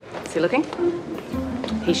Is he looking?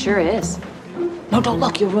 He sure is. No, don't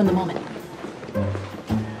look. You'll ruin the moment.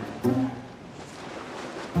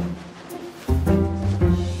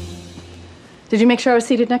 Did you make sure I was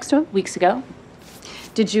seated next to him? Weeks ago.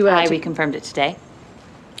 Did you, I reconfirmed it today.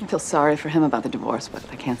 I feel sorry for him about the divorce, but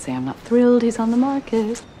I can't say I'm not thrilled he's on the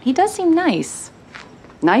market. He does seem nice.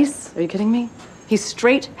 Nice? Are you kidding me? He's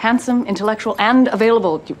straight, handsome, intellectual, and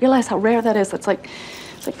available. Do you realize how rare that is? It's like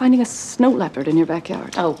finding a snow leopard in your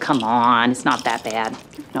backyard. Oh, come on. It's not that bad.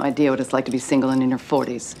 You have no idea what it's like to be single and in your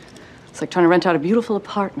 40s. It's like trying to rent out a beautiful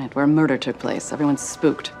apartment where a murder took place. Everyone's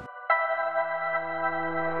spooked.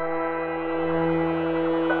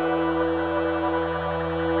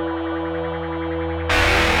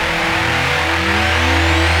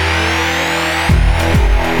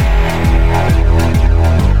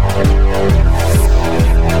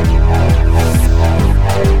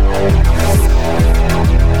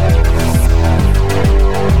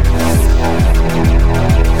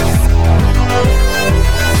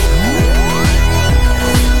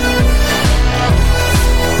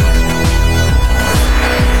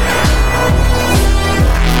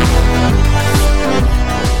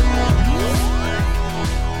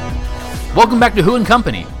 Welcome back to Who and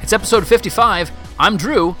Company. It's episode 55. I'm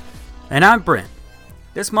Drew. And I'm Brent.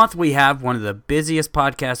 This month we have one of the busiest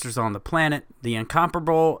podcasters on the planet, the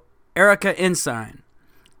incomparable Erica Ensign.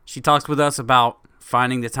 She talks with us about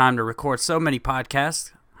finding the time to record so many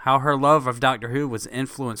podcasts, how her love of Doctor Who was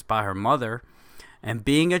influenced by her mother, and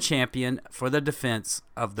being a champion for the defense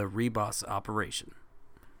of the Reboss operation.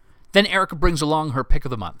 Then Erica brings along her pick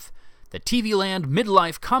of the month, the TV Land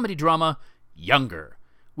midlife comedy drama, Younger.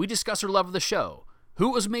 We discuss her love of the show, who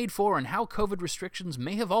it was made for, and how COVID restrictions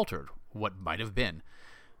may have altered what might have been.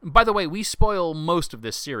 By the way, we spoil most of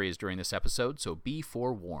this series during this episode, so be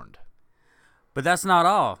forewarned. But that's not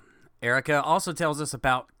all. Erica also tells us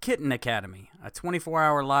about Kitten Academy, a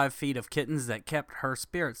 24-hour live feed of kittens that kept her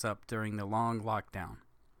spirits up during the long lockdown.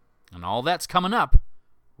 And all that's coming up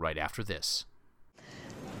right after this.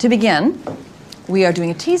 To begin, we are doing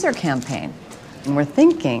a teaser campaign, and we're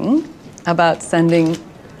thinking about sending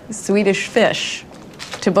Swedish fish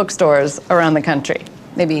to bookstores around the country,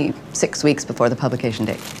 maybe 6 weeks before the publication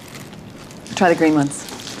date. Try the green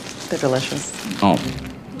ones. They're delicious. Oh,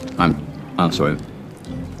 I'm sorry.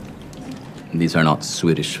 These are not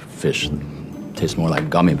Swedish fish. Taste more like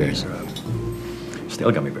gummy bears.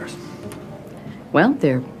 Stale gummy bears. Well,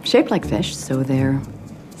 they're shaped like fish, so they're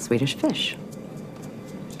Swedish fish.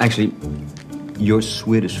 Actually, your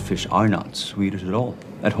Swedish fish are not Swedish at all.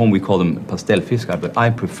 At home we call them pastellfiskar, but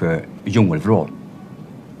I prefer ljungvrål,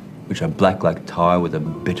 which are black like tar with a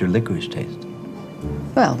bitter licorice taste.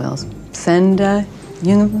 Well, we'll send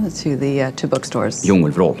Ljungvrål to the two bookstores.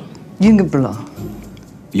 Ljungvrål. Ljungvrål.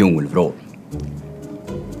 Ljungvrål.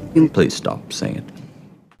 Please stop saying it.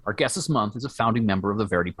 Our guest this month is a founding member of the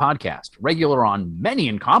Verity Podcast, regular on many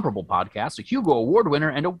incomparable podcasts, a Hugo Award winner,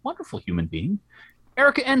 and a wonderful human being.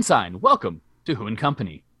 Erica Ensign, welcome to Who and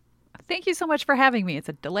Company. Thank you so much for having me. It's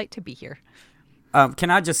a delight to be here. Can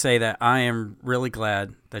I just say that I am really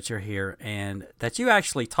glad that you're here and that you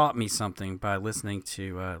actually taught me something by listening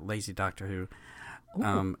to Lazy Doctor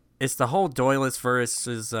Who. It's the whole Doylist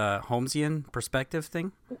versus Holmesian perspective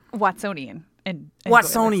thing. Watsonian. and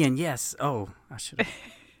Watsonian, yes. Oh, I should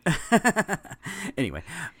have. Anyway,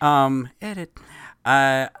 edit.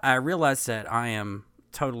 I realize that I am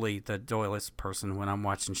totally the Doylist person when I'm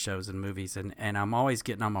watching shows and movies, and I'm always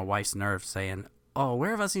getting on my wife's nerves saying, oh, where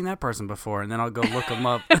have I seen that person before? And then I'll go look them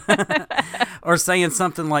up. Or saying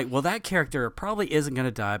something like, well, that character probably isn't going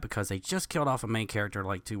to die because they just killed off a main character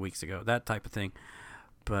like 2 weeks ago, that type of thing.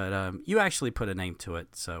 But you actually put a name to it,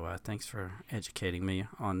 so thanks for educating me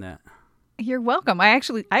on that. You're welcome. I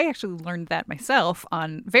actually learned that myself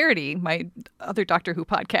on Verity, my other Doctor Who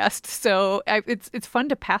podcast. So it's fun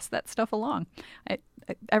to pass that stuff along.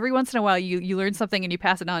 Every once in a while, you learn something and you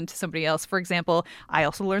pass it on to somebody else. For example, I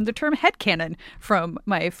also learned the term headcanon from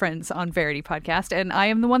my friends on Verity podcast, and I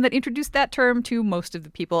am the one that introduced that term to most of the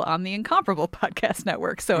people on the Incomparable podcast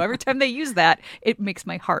network. So every time they use that, it makes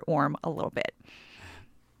my heart warm a little bit.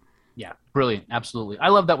 Yeah, brilliant. Absolutely. I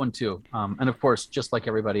love that one too. And of course, just like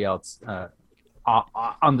everybody else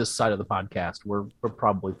on this side of the podcast, we're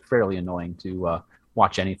probably fairly annoying to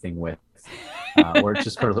watch anything with. Or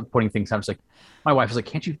just sort of putting things. I'm just like, my wife is like,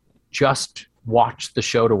 can't you just watch the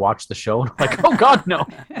show to watch the show? And I'm like, oh God, no,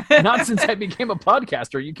 not since I became a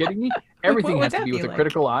podcaster. Are you kidding me? Everything has to be with a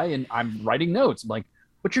critical eye, and I'm writing notes. I'm like,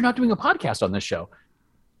 but you're not doing a podcast on this show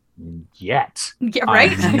yet. Yeah,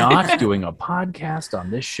 right. I'm not doing a podcast on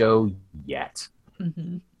this show yet.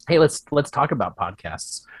 Mm-hmm. Hey, let's talk about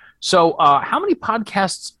podcasts. So, how many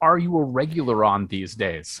podcasts are you a regular on these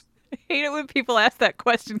days? I hate it when people ask that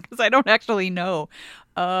question because I don't actually know.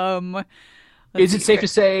 Let's Is it see. safe to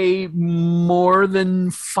say more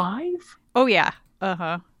than 5? Oh yeah.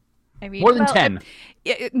 Uh-huh. I mean, More than 10.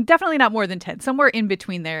 Definitely not more than 10. Somewhere in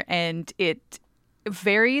between there, and it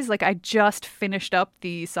varies. Like, I just finished up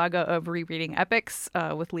the saga of rereading epics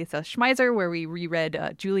with Lisa Schmeiser, where we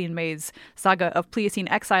reread Julian May's Saga of Pliocene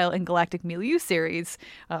Exile and Galactic Milieu series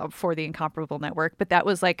for the Incomparable Network. But that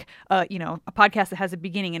was like, a podcast that has a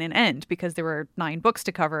beginning and an end because there were 9 books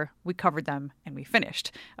to cover. We covered them and we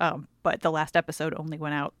finished. But the last episode only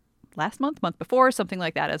went out last month before, something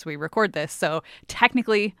like that as we record this. So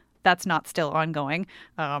technically, that's not still ongoing.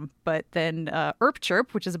 But then Earp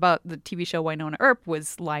Chirp, which is about the TV show Wynonna Earp,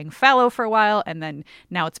 was lying fallow for a while. And then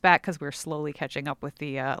now it's back because we're slowly catching up with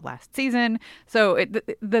the last season. So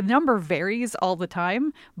the number varies all the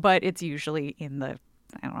time, but it's usually in the,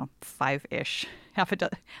 5-ish, half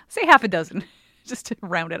a dozen, just to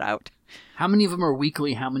round it out. How many of them are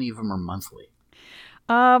weekly? How many of them are monthly?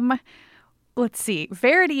 Let's see.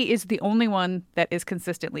 Verity is the only one that is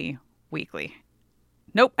consistently weekly.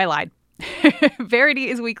 Nope, I lied. Verity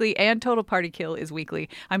is weekly and Total Party Kill is weekly.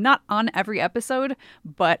 I'm not on every episode,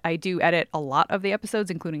 but I do edit a lot of the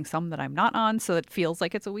episodes, including some that I'm not on, so it feels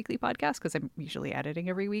like it's a weekly podcast because I'm usually editing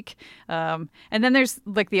every week. And then there's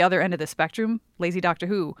like the other end of the spectrum, Lazy Doctor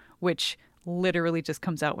Who, which literally just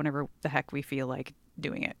comes out whenever the heck we feel like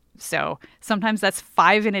doing it. So sometimes that's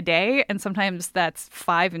 5 in a day, and sometimes that's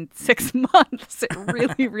 5 in 6 months. It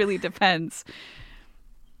really, really depends.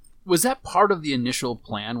 Was that part of the initial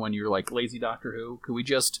plan when you were like, Lazy Doctor Who? Could we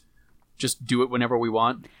just do it whenever we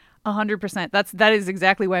want? 100%. That is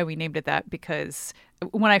exactly why we named it that, because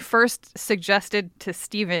when I first suggested to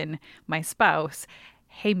Steven, my spouse,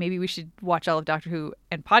 hey, maybe we should watch all of Doctor Who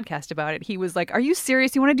and podcast about it, he was like, are you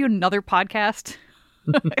serious? You want to do another podcast?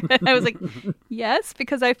 And I was like, yes,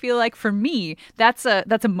 because I feel like for me, that's a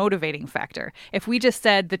motivating factor. If we just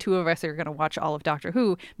said the two of us are going to watch all of Doctor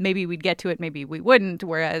Who, maybe we'd get to it, maybe we wouldn't.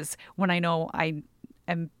 Whereas when I know I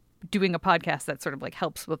am doing a podcast that sort of like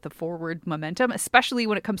helps with the forward momentum, especially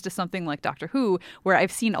when it comes to something like Doctor Who, where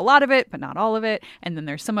I've seen a lot of it, but not all of it. And then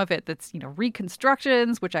there's some of it that's,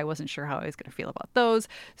 reconstructions, which I wasn't sure how I was going to feel about those.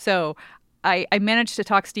 So I managed to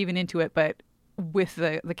talk Steven into it, but with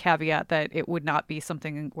the caveat that it would not be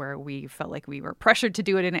something where we felt like we were pressured to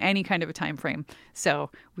do it in any kind of a time frame. So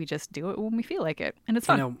we just do it when we feel like it, and it's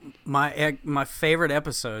fun. My favorite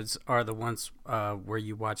episodes are the ones where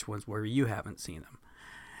you watch ones where you haven't seen them,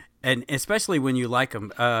 and especially when you like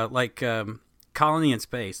them, like Colony in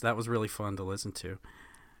Space. That was really fun to listen to,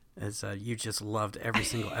 as you just loved every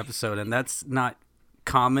single episode, and that's not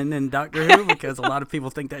common in Doctor Who because a lot of people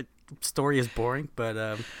think that story is boring,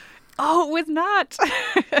 but. Oh, it was not.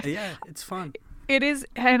 Yeah, it's fun. It is,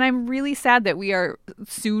 and I'm really sad that we are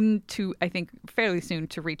fairly soon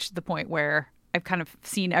to reach the point where I've kind of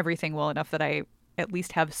seen everything well enough that I at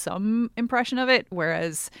least have some impression of it,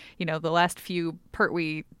 whereas, the last few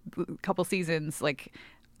Pertwee couple seasons, like,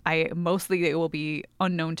 it will be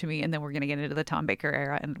unknown to me, and then we're going to get into the Tom Baker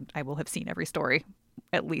era, and I will have seen every story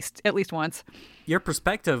at least once. Your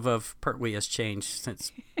perspective of Pertwee has changed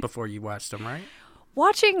since before you watched them, right?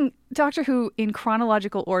 Watching Doctor Who in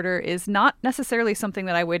chronological order is not necessarily something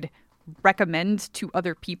that I would recommend to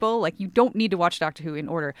other people. Like, you don't need to watch Doctor Who in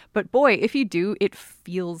order. But boy, if you do, it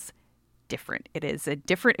feels different. It is a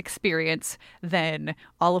different experience than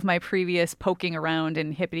all of my previous poking around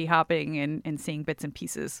and hippity hopping and seeing bits and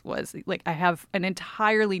pieces was. Like, I have an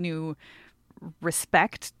entirely new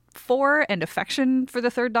respect for and affection for the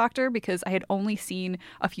Third Doctor because I had only seen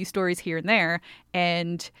a few stories here and there,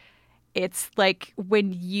 and it's like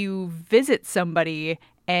when you visit somebody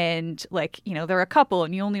and, like, they're a couple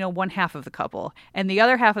and you only know one half of the couple, and the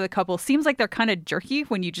other half of the couple seems like they're kind of jerky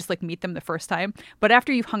when you just like meet them the first time. But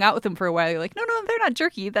after you've hung out with them for a while, you're like, no, they're not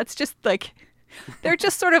jerky. That's just like, they're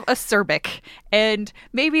just sort of acerbic, and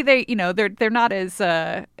maybe they, they're not as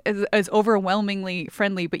overwhelmingly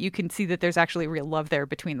friendly, but you can see that there's actually real love there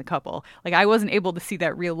between the couple. Like, I wasn't able to see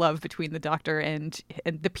that real love between the Doctor and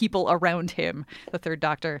the people around him, the Third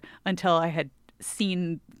Doctor, until I had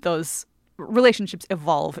seen those relationships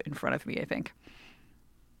evolve in front of me, I think.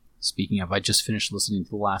 Speaking of, I just finished listening to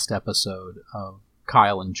the last episode of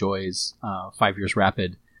Kyle and Joy's 5 Years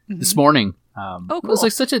Rapid this morning. Oh, cool. It was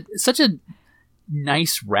like such a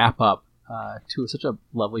nice wrap up to such a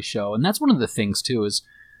lovely show. And that's one of the things too, is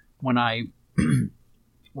when I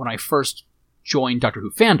first joined Doctor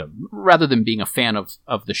Who fandom, rather than being a fan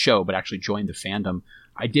of the show, but actually joined the fandom,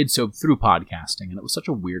 I did so through podcasting. And it was such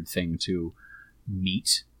a weird thing to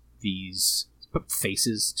meet these put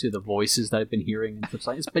faces to the voices that I've been hearing and such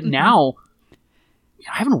like this. But now,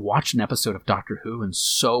 I haven't watched an episode of Doctor Who in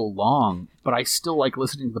so long, but I still like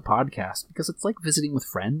listening to the podcast because it's like visiting with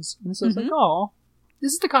friends. And so it's like, oh,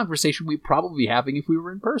 this is the conversation we'd probably be having if we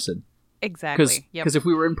were in person. Exactly. Because if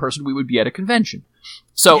we were in person, we would be at a convention.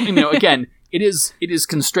 So, again, it is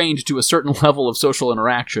constrained to a certain level of social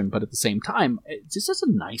interaction, but at the same time, it's just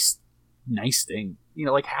a nice thing.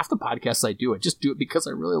 Like half the podcasts I do, I just do it because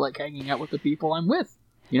I really like hanging out with the people I'm with.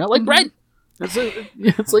 Like Brent.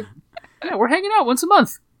 It's like, yeah, we're hanging out once a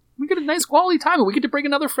month. We get a nice quality time, and we get to bring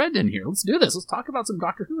another friend in here. Let's do this. Let's talk about some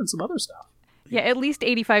Doctor Who and some other stuff. Yeah, at least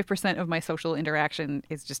 85% of my social interaction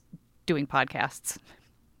is just doing podcasts.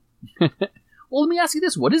 Well, let me ask you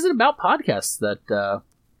this. What is it about podcasts that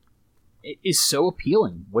is so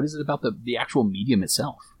appealing? What is it about the actual medium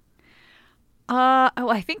itself?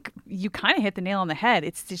 I think you kind of hit the nail on the head.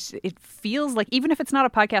 It's just, it feels like, even if it's not a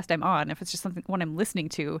podcast I'm on, if it's just one I'm listening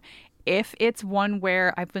to, if it's one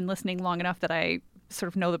where I've been listening long enough that I sort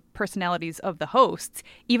of know the personalities of the hosts,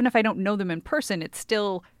 even if I don't know them in person, it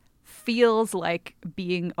still feels like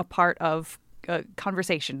being a part of a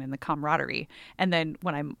conversation and the camaraderie. And then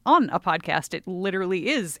when I'm on a podcast, it literally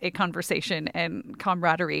is a conversation and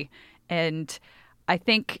camaraderie. And I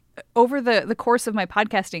think over the course of my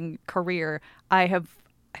podcasting career, I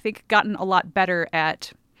think gotten a lot better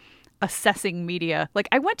at assessing media. Like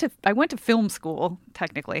I went to film school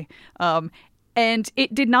technically, and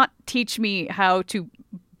it did not teach me how to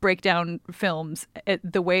break down films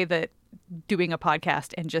the way that doing a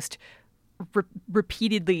podcast and just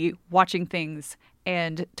repeatedly watching things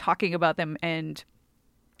and talking about them and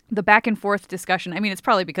the back and forth discussion. I mean, it's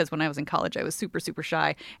probably because when I was in college, I was super, super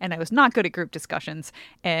shy and I was not good at group discussions.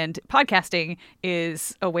 And podcasting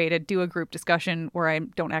is a way to do a group discussion where I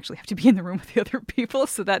don't actually have to be in the room with the other people.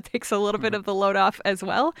 So that takes a little bit of the load off as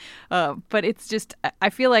well. But it's just, I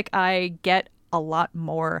feel like I get a lot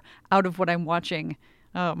more out of what I'm watching,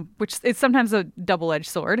 which is sometimes a double-edged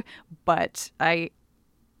sword. But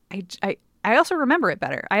I also remember it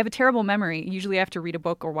better. I have a terrible memory. Usually I have to read a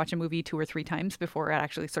book or watch a movie 2 or 3 times before it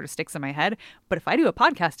actually sort of sticks in my head. But if I do a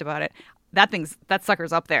podcast about it, that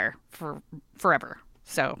sucker's up there for forever.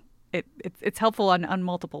 So it's helpful on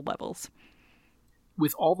multiple levels.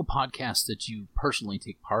 With all the podcasts that you personally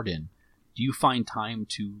take part in, do you find time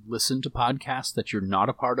to listen to podcasts that you're not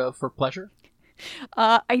a part of for pleasure?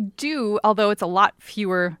 I do, although it's a lot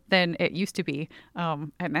fewer than it used to be.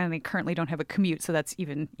 And I currently don't have a commute, so that's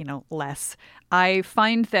even, less. I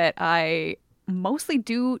find that I mostly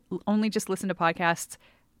do only just listen to podcasts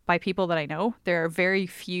by people that I know. There are very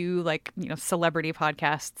few, celebrity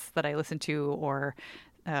podcasts that I listen to, or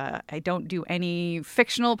I don't do any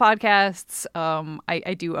fictional podcasts.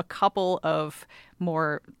 I do a couple of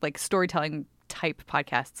more storytelling type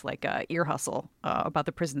podcasts like Ear Hustle about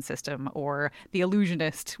the prison system, or The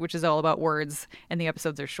Illusionist, which is all about words and the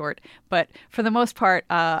episodes are short. But for the most part,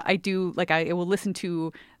 I will listen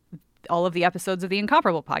to all of the episodes of the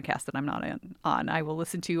Incomparable podcast that I'm not on. I will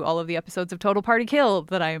listen to all of the episodes of Total Party Kill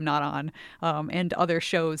that I am not on, and other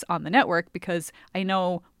shows on the network, because I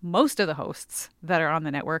know most of the hosts that are on the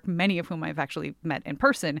network, many of whom I've actually met in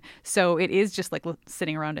person. So it is just like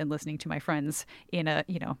sitting around and listening to my friends in a,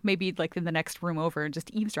 maybe like in the next room over and just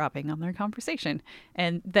eavesdropping on their conversation.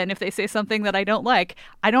 And then if they say something that I don't like,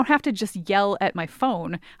 I don't have to just yell at my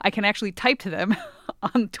phone. I can actually type to them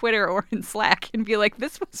on Twitter or in Slack and be like,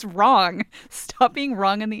 this was wrong. Stop being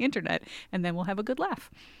wrong on the internet. And then we'll have a good laugh.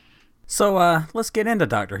 So let's get into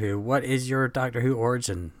Doctor Who. What is your Doctor Who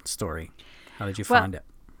origin story? How did you find it?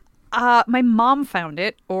 My mom found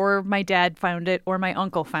it, or my dad found it, or my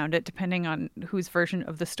uncle found it, depending on whose version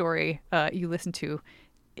of the story you listen to.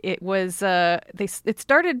 It was it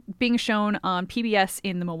started being shown on PBS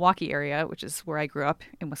in the Milwaukee area, which is where I grew up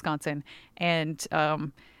in Wisconsin, and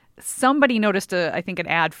somebody noticed I think an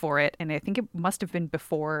ad for it, and I think it must have been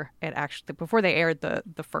before they aired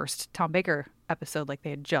the first Tom Baker episode, like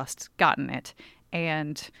they had just gotten it.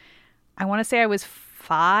 And I want to say I was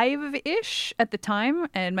 5-ish at the time,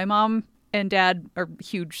 and my mom and dad are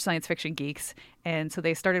huge science fiction geeks, and so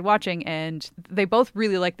they started watching, and they both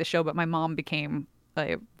really liked the show, but my mom became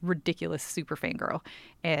a ridiculous super fangirl.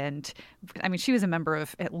 And I mean, she was a member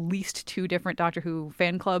of at least 2 different Doctor Who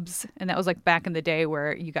fan clubs, and that was like back in the day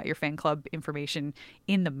where you got your fan club information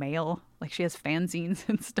in the mail. Like, she has fanzines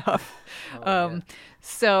and stuff.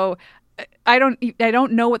 So I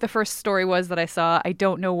don't know what the first story was that I saw. I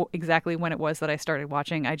don't know exactly when it was that I started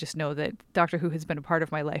watching. I just know that Doctor Who has been a part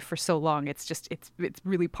of my life for so long. It's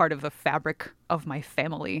really part of the fabric of my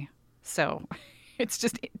family. So It's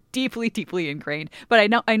just deeply, deeply ingrained.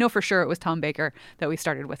 But I know for sure it was Tom Baker that we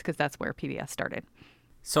started with because that's where PBS started.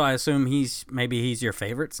 So I assume he's your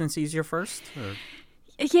favorite since he's your first? Or?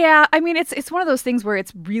 Yeah, I mean, it's one of those things where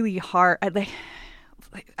it's really hard. I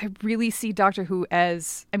really see Doctor Who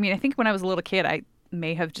as, I mean, I think when I was a little kid, I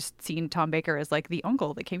may have just seen Tom Baker as like the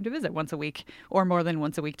uncle that came to visit once a week or more than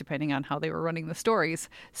once a week, depending on how they were running the stories.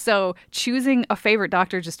 So choosing a favorite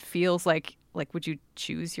Doctor just feels like would you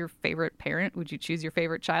choose your favorite parent? Would you choose your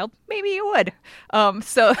favorite child? Maybe you would.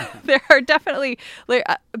 So there are definitely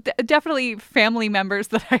family members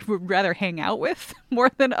that I would rather hang out with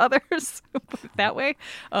more than others, put it that way.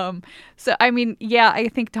 So I mean, yeah, I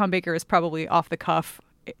think Tom Baker is probably off the cuff.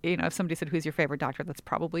 You know, if somebody said, who's your favorite Doctor, that's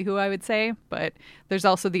probably who I would say. But there's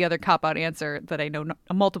also the other cop-out answer that I know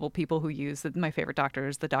multiple people who use, that my favorite Doctor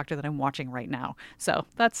is the Doctor that I'm watching right now. So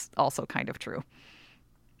that's also kind of true.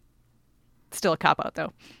 Still a cop-out,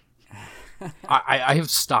 though. I have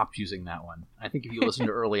stopped using that one. I think if you listen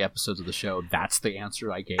to early episodes of the show, that's the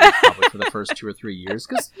answer I gave probably for the first 2 or 3 years.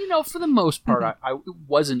 Because, you know, for the most part, it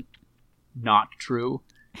wasn't not true.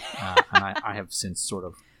 And I have since sort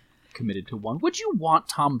of committed to one. Would you want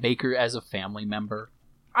Tom Baker as a family member?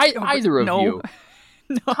 Either of you.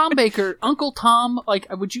 No. Tom Baker, Uncle Tom, like,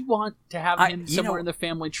 would you want to have him somewhere in the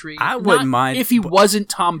family tree? I wouldn't mind. If he wasn't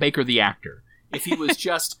Tom Baker, the actor. If he was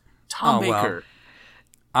just Tom Baker. Well,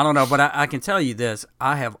 I don't know, but I can tell you this.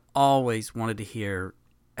 I have always wanted to hear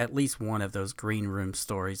at least one of those green room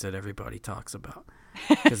stories that everybody talks about.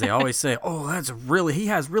 Because they always say, oh, he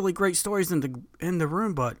has really great stories in the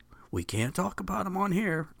room, but we can't talk about them on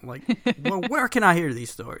here. Like, well, where can I hear these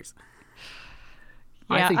stories?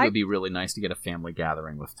 I think it would be really nice to get a family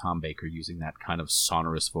gathering with Tom Baker using that kind of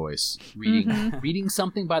sonorous voice, reading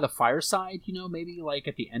something by the fireside, you know, maybe like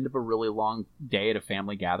at the end of a really long day at a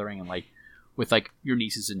family gathering, and like with like your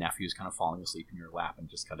nieces and nephews kind of falling asleep in your lap and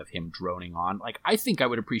just kind of him droning on. Like, I think I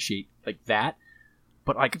would appreciate like that,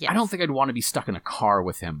 but like, yes. I don't think I'd want to be stuck in a car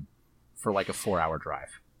with him for like a 4-hour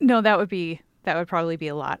drive. No, that would probably be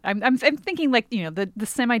a lot. I'm thinking like, you know, the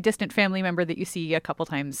semi-distant family member that you see a couple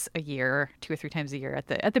times a year, 2 or 3 times a year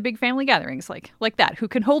at the big family gatherings, like that, who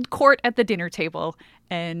can hold court at the dinner table,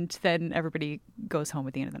 and then everybody goes home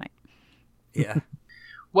at the end of the night. Yeah.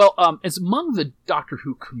 Well, as among the Doctor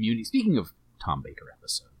Who community, speaking of Tom Baker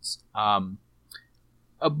episodes,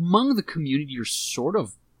 among the community, you're sort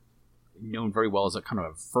of known very well as a kind of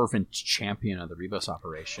a fervent champion of the Rebus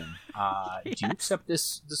operation. Yes. Do you accept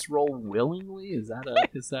this role willingly? Is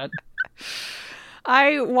that?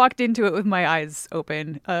 I walked into it with my eyes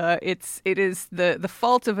open. It is the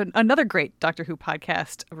fault of another great Doctor Who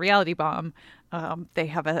podcast, Reality Bomb. They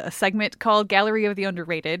have a segment called Gallery of the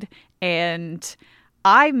Underrated, and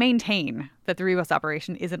I maintain that the Rebus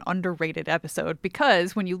operation is an underrated episode,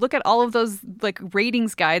 because when you look at all of those like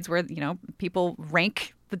ratings guides where, you know, people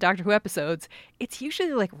rank the Doctor Who episodes, it's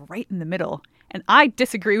usually like right in the middle. And I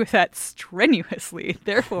disagree with that strenuously.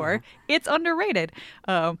 Therefore, it's underrated.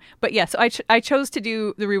 But yeah, so I chose to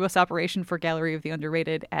do the Rebus operation for Gallery of the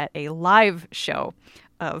Underrated at a live show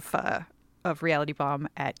of Reality Bomb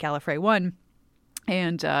at Gallifrey 1.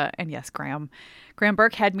 And yes, Graham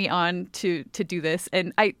Burke had me on to do this.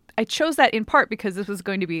 And I chose that in part because this was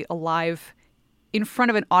going to be a live in front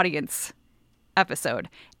of an audience episode.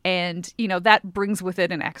 And, you know, that brings with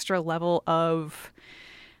it an extra level of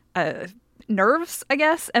nerves, I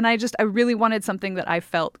guess. And I really wanted something that I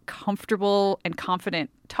felt comfortable and confident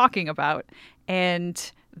talking about.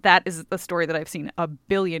 And that is a story that I've seen a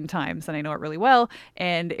billion times, and I know it really well.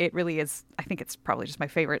 And it really is, I think it's probably just my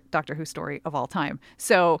favorite Doctor Who story of all time.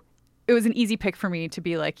 So it was an easy pick for me to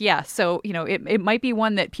be like, yeah, so, you know, it might be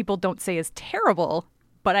one that people don't say is terrible,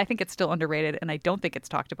 but I think it's still underrated, and I don't think it's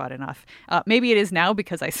talked about enough. Maybe it is now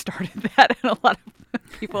because I started that, and a lot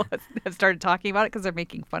of people have started talking about it because they're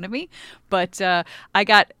making fun of me. But I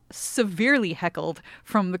got severely heckled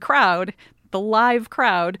from the crowd, the live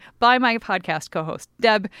crowd, by my podcast co-host,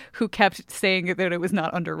 Deb, who kept saying that it was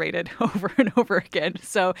not underrated over and over again.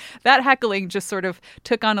 So that heckling just sort of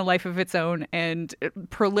took on a life of its own and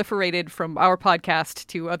proliferated from our podcast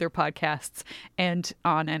to other podcasts and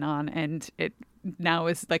on. And it now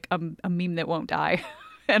is like a meme that won't die.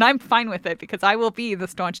 And I'm fine with it because I will be the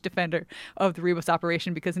staunch defender of the Rebus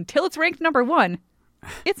operation, because until it's ranked number 1,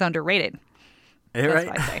 it's underrated. That's right.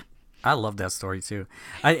 what I say. I love that story too.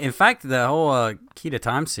 In fact, the whole Key to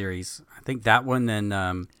Time series, I think that one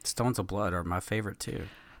and Stones of Blood are my favorite too.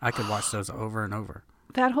 I could watch those over and over.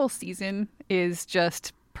 That whole season is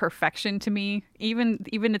just perfection to me. Even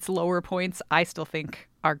its lower points, I still think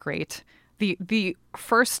are great. The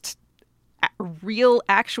first real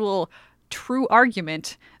actual true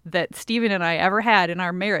argument that Stephen and I ever had in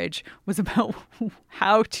our marriage was about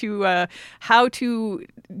how to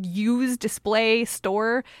use, display,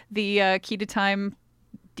 store the Key to Time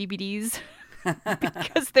DVDs.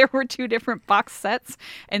 Because there were 2 different box sets,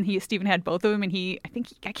 and Stephen had both of them, and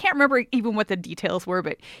I can't remember even what the details were,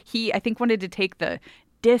 but he, I think, wanted to take the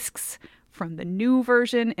discs from the new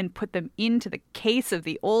version and put them into the case of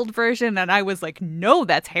the old version, and I was like, no,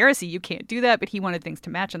 that's heresy, you can't do that, but he wanted things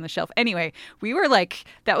to match on the shelf. Anyway, we were like,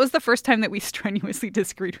 that was the first time that we strenuously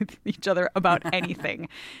disagreed with each other about anything,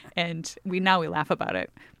 and we laugh about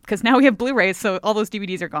it, because now we have Blu-rays, so all those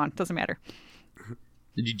DVDs are gone, doesn't matter.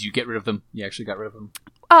 Did you get rid of them? You actually got rid of them?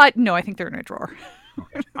 No, I think they're in a drawer.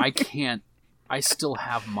 Okay. I still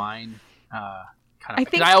have mine. I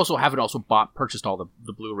also haven't purchased all the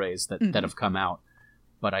Blu-rays that have come out,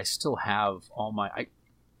 but I still have all my.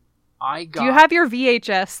 I got. Do you have your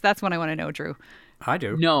VHS? That's what I want to know, Drew. I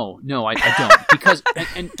do. No, I don't because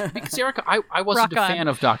because Erica, I wasn't a fan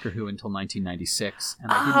of Doctor Who until 1996,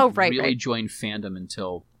 and I didn't really join fandom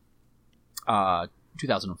until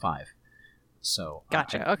 2005. So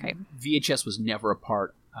gotcha. Okay. VHS was never a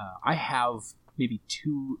part. I have maybe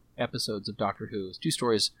 2 episodes of Doctor Who, 2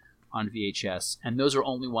 stories on VHS, and those are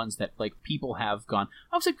only ones that like people have gone,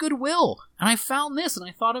 I was at Goodwill and I found this and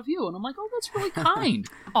I thought of you, and I'm like, oh, that's really kind.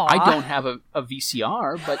 I don't have a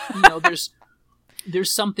VCR, but you know,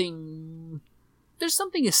 there's something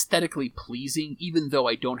aesthetically pleasing, even though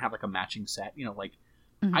I don't have like a matching set. You know, like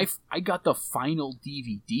I got the final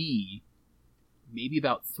DVD maybe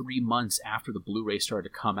about 3 months after the Blu-ray started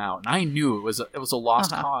to come out, and I knew it was a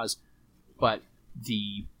lost cause. But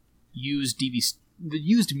the used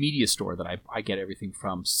media store that I get everything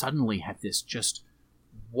from suddenly had this just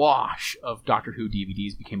wash of Doctor Who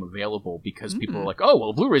DVDs became available because people were like, oh,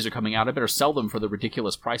 well, Blu-rays are coming out, I better sell them for the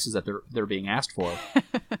ridiculous prices that they're being asked for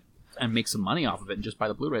and make some money off of it and just buy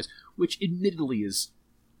the Blu-rays, which admittedly is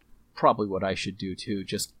probably what I should do too,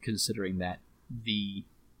 just considering that the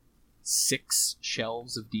 6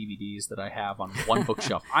 shelves of DVDs that I have on one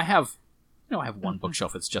bookshelf. I have one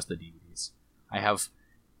bookshelf that's just the DVDs. I have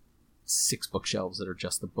 6 bookshelves that are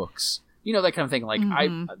just the books. You know, that kind of thing. Like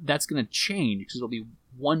that's going to change because it'll be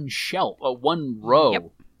one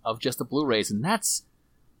row of just the Blu-rays, and that's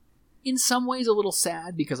in some ways a little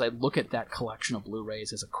sad because I look at that collection of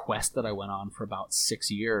Blu-rays as a quest that I went on for about 6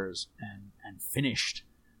 years and finished.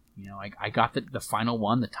 You know, I got the final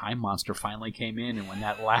one. The Time Monster finally came in, and when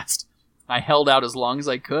that last, I held out as long as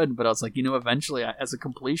I could, but I was like, you know, eventually, as a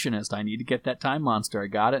completionist, I need to get that Time Monster. I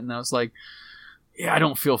got it, and I was like, yeah, I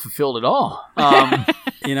don't feel fulfilled at all.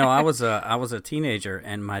 You know, I was a teenager,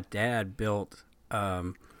 and my dad built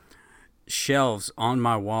shelves on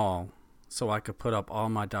my wall so I could put up all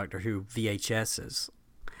my Doctor Who VHSs,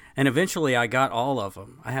 and eventually I got all of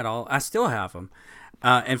them. I still have them.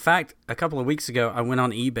 In fact, a couple of weeks ago, I went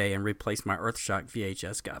on eBay and replaced my Earthshock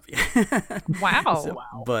VHS copy. Wow.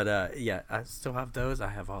 Wow. But yeah, I still have those. I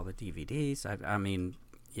have all the DVDs. I mean,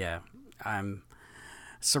 yeah, I'm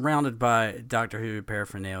surrounded by Doctor Who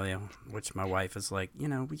paraphernalia, which my wife is like, you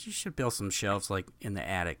know, you should build some shelves like in the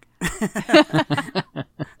attic.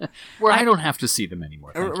 Where I don't have to see them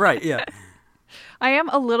anymore. Right, yeah. I am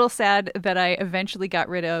a little sad that I eventually got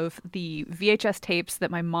rid of the VHS tapes that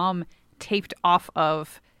my mom taped off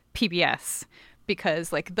of PBS,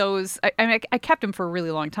 because like those, I kept them for a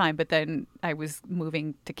really long time, but then I was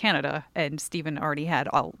moving to Canada and Stephen already had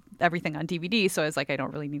everything on DVD, so I was like, I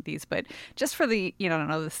don't really need these, but just for the, you know, I don't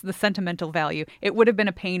know, the sentimental value, it would have been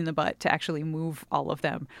a pain in the butt to actually move all of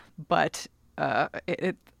them, but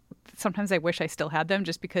sometimes I wish I still had them,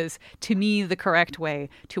 just because to me the correct way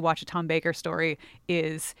to watch a Tom Baker story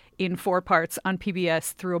is in 4 parts on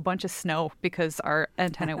PBS through a bunch of snow, because our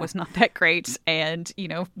antenna was not that great, and you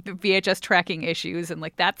know, the VHS tracking issues, and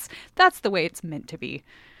like that's the way it's meant to be.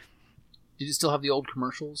 Did it still have the old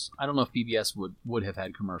commercials? I don't know if PBS would have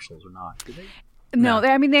had commercials or not. Did they? No,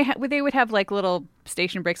 I mean they would have like little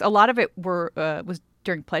station breaks. A lot of it was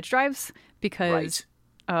during pledge drives, because. Right.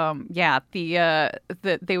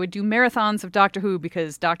 They would do marathons of Doctor Who,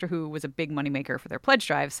 because Doctor Who was a big moneymaker for their pledge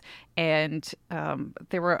drives. And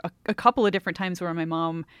there were a couple of different times where my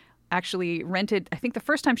mom actually rented, I think the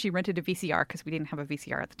first time she rented a VCR, because we didn't have a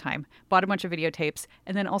VCR at the time, bought a bunch of videotapes,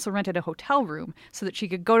 and then also rented a hotel room so that she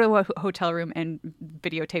could go to a hotel room and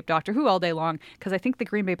videotape Doctor Who all day long, because I think the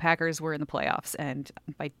Green Bay Packers were in the playoffs, and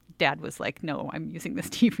my dad was like, no, I'm using this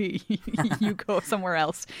TV. You go somewhere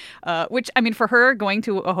else. Which, I mean, for her, going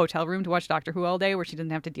to a hotel room to watch Doctor Who all day where she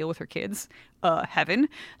doesn't have to deal with her kids, heaven.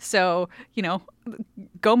 So, you know,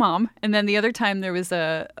 go mom. And then the other time there was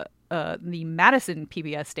the Madison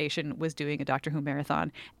PBS station was doing a Doctor Who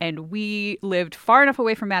marathon, and we lived far enough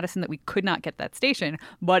away from Madison that we could not get that station.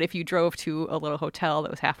 But if you drove to a little hotel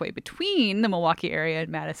that was halfway between the Milwaukee area and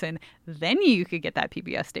Madison, then you could get that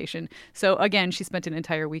PBS station. So again, she spent an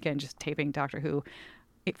entire weekend just taping Doctor Who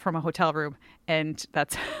from a hotel room, and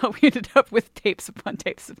that's how we ended up with tapes upon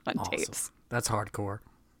tapes upon tapes. That's hardcore.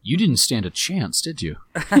 You didn't stand a chance, did you?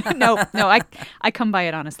 No, I come by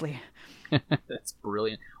it honestly. That's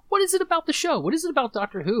brilliant. What is it about the show? What is it about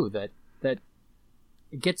Doctor Who that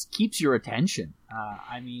keeps your attention?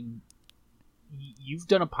 I mean, you've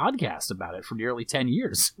done a podcast about it for nearly 10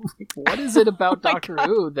 years. What is it about Doctor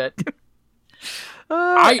Who that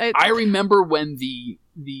I remember when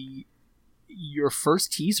your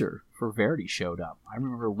first teaser for Verity showed up. I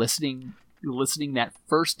remember listening that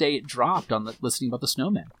first day it dropped on listening about the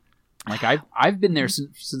snowmen. Like I've been there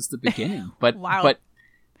since the beginning, but wow. but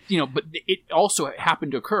it also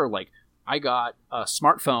happened to occur. Like I got a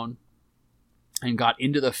smartphone and got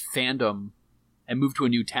into the fandom and moved to a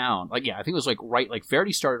new town. Like I think it was like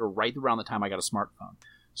Verity started right around the time I got a smartphone.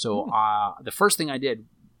 So the first thing I did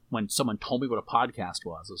when someone told me what a podcast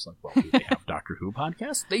was, I was like, well, do they have Doctor Who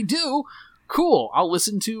podcasts? They do. Cool. I'll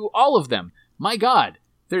listen to all of them. My God,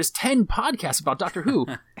 there's 10 podcasts about Doctor Who.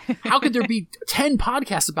 How could there be 10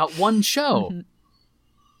 podcasts about one show?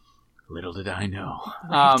 Mm-hmm. Little did I know.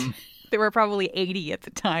 Right. There were probably 80 at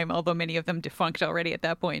the time, although many of them defunct already at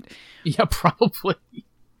that point. Yeah, probably.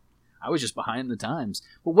 I was just behind the times.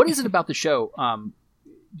 But what is it about the show?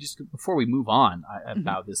 Just before we move on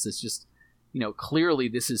about this, it's just, clearly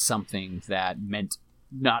this is something that meant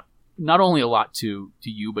not only a lot to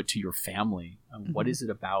you, but to your family. What is it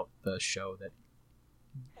about the show that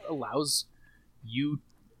allows you,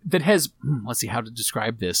 that has, let's see how to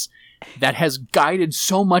describe this, that has guided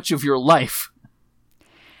so much of your life?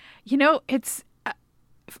 It's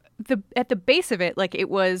at the base of it, like it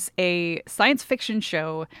was a science fiction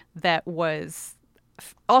show that was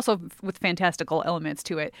also with fantastical elements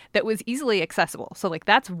to it that was easily accessible. So like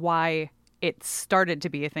that's why it started to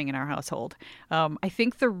be a thing in our household. I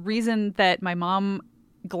think the reason that my mom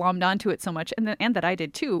glommed onto it so much, and that I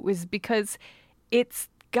did too, was because it's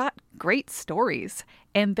got great stories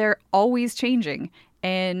and they're always changing.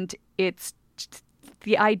 And it's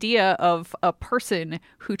the idea of a person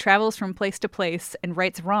who travels from place to place and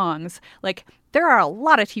rights wrongs. Like there are a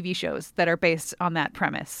lot of TV shows that are based on that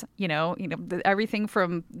premise. Everything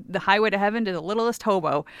from The Highway to Heaven to The Littlest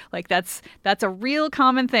Hobo. Like that's a real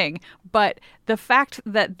common thing. But the fact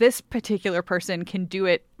that this particular person can do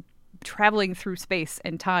it traveling through space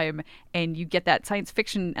and time, and you get that science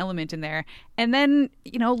fiction element in there, and then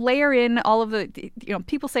layer in all of the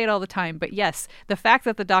people say it all the time, but yes, the fact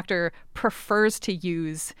that the Doctor prefers to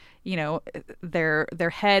use their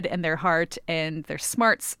head and their heart and their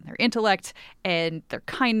smarts, their intellect and their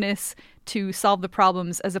kindness to solve the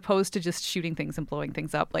problems, as opposed to just shooting things and blowing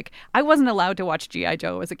things up. Like I wasn't allowed to watch G.I.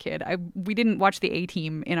 Joe as a kid. We didn't watch the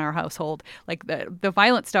A-Team in our household. Like the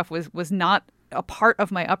violent stuff was not a part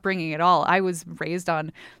of my upbringing at all. I was raised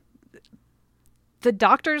on the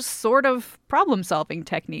Doctor's sort of problem-solving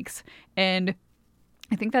techniques, and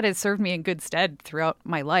I think that has served me in good stead throughout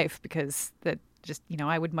my life, because that just,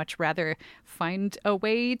 I would much rather find a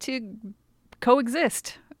way to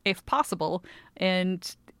coexist if possible.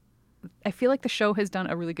 And I feel like the show has done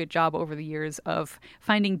a really good job over the years of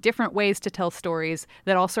finding different ways to tell stories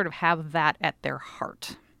that all sort of have that at their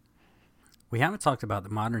heart. We haven't talked about the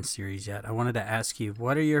modern series yet. I wanted to ask you,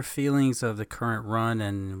 what are your feelings of the current run,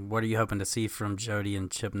 and what are you hoping to see from Jodie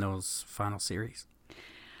and Chibnall's final series?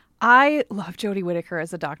 I love Jodie Whittaker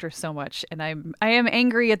as a Doctor so much, and I am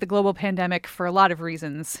angry at the global pandemic for a lot of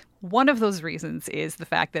reasons. One of those reasons is the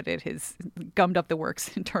fact that it has gummed up the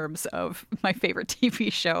works in terms of my favorite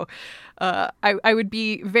TV show. I would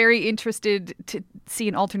be very interested to see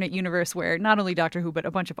an alternate universe where not only Doctor Who, but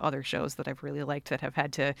a bunch of other shows that I've really liked that have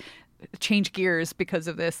had to change gears because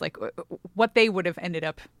of this, like what they would have ended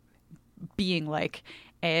up being like.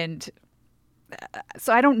 And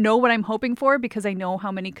so I don't know what I'm hoping for, because I know how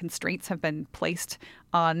many constraints have been placed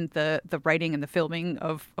on the writing and the filming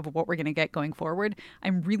of what we're going to get going forward.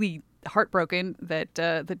 I'm really heartbroken that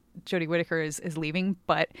Jodie Whittaker is leaving,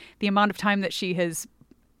 but the amount of time that she has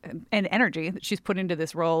and energy that she's put into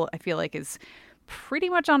this role, I feel like is pretty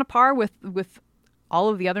much on a par with all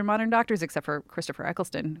of the other modern Doctors, except for Christopher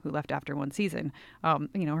Eccleston, who left after one season.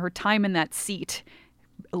 Her time in that seat,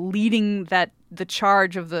 leading the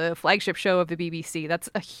charge of the flagship show of the BBC, that's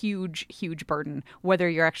a huge, huge burden, whether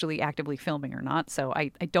you're actually actively filming or not. So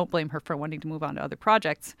I don't blame her for wanting to move on to other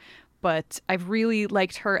projects. But I've really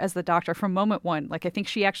liked her as the Doctor from moment one. Like, I think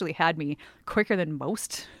she actually had me quicker than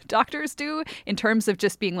most doctors do in terms of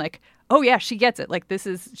just being like, oh yeah, she gets it. Like,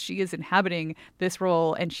 she is inhabiting this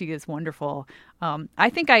role, and she is wonderful. I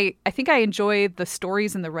think I enjoy the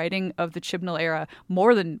stories and the writing of the Chibnall era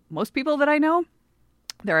more than most people that I know.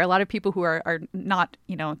 There are a lot of people who are not,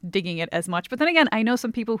 digging it as much. But then again, I know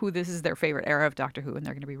some people who this is their favorite era of Doctor Who, and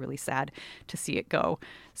they're going to be really sad to see it go.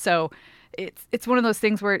 So it's one of those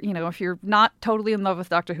things where, if you're not totally in love with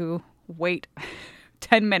Doctor Who, wait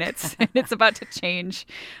 10 minutes and it's about to change.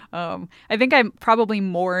 I think I'm probably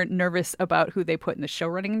more nervous about who they put in the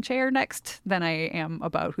showrunning chair next than I am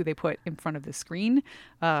about who they put in front of the screen.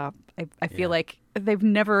 I feel like they've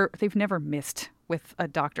never missed with a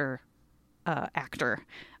Doctor actor.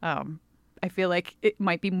 I feel like it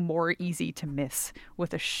might be more easy to miss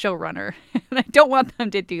with a showrunner, and I don't want them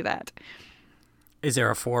to do that. Is there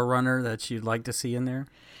a forerunner that you'd like to see in there?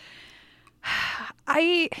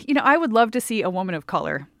 I would love to see a woman of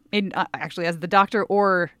color in actually as the Doctor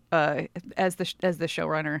or as the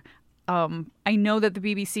showrunner. I know that the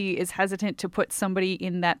BBC is hesitant to put somebody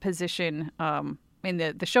in that position, in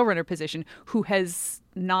the showrunner position, who has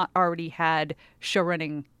not already had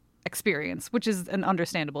showrunning experience, which is an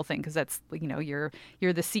understandable thing, because that's, you're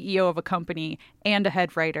the CEO of a company and a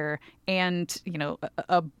head writer and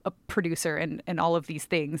a producer and all of these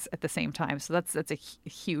things at the same time. So that's a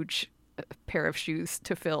huge pair of shoes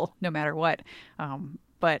to fill, no matter what.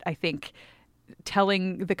 But I think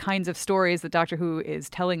telling the kinds of stories that Doctor Who is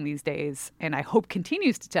telling these days, and I hope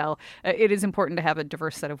continues to tell, it is important to have a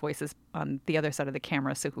diverse set of voices on the other side of the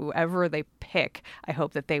camera. So whoever they pick, I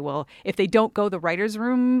hope that they will, if they don't go the writer's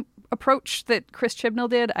room approach that Chris Chibnall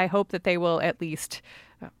did, I hope that they will at least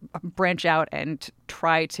branch out and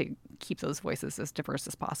try to keep those voices as diverse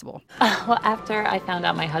as possible. Well, after I found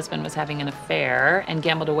out my husband was having an affair and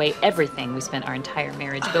gambled away everything we spent our entire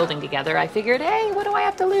marriage building together, I figured, hey, what do I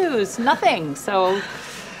have to lose? Nothing. So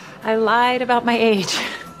I lied about my age.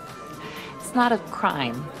 It's not a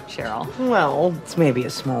crime, Cheryl. Well, it's maybe a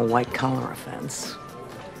small white-collar offense.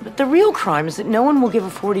 But the real crime is that no one will give a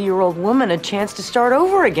 40-year-old woman a chance to start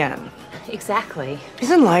over again. Exactly.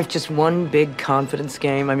 Isn't life just one big confidence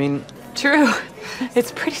game? I mean... True.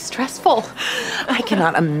 It's pretty stressful. I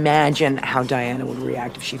cannot imagine how Diana would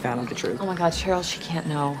react if she found out the truth. Oh my God, Cheryl, she can't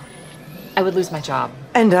know. I would lose my job.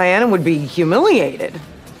 And Diana would be humiliated.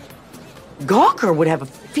 Gawker would have a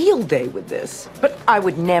field day with this, but I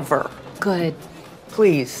would never. Good.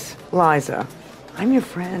 Please, Liza, I'm your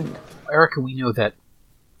friend. Erica, we know that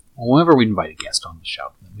whenever we invite a guest on the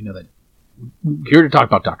show, we know that we're here to talk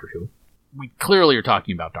about Doctor Who. We clearly are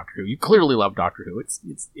talking about Doctor Who. You clearly love Doctor Who.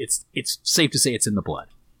 It's safe to say it's in the blood.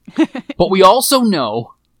 But we also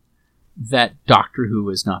know that Doctor Who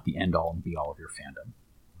is not the end-all and be-all of your fandom.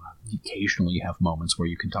 Occasionally you have moments where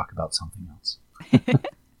you can talk about something else.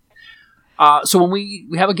 So when we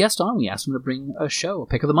have a guest on, we ask them to bring a show, a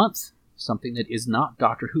pick of the month, something that is not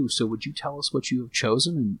Doctor Who. So would you tell us what you have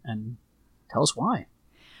chosen and tell us why?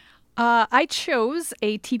 I chose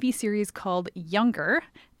a TV series called Younger.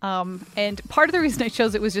 And part of the reason I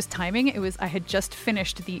chose it was just timing. I had just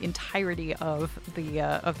finished the entirety of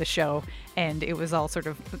the show, and it was all sort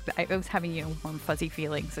of, I was having, warm, fuzzy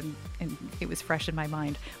feelings, and it was fresh in my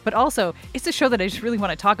mind. But also, it's a show that I just really want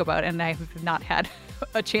to talk about, and I have not had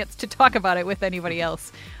a chance to talk about it with anybody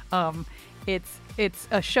else. It's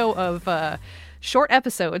a show of short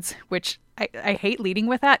episodes, which I hate leading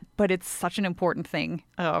with that, but it's such an important thing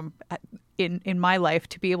in my life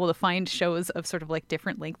to be able to find shows of sort of like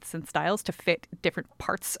different lengths and styles to fit different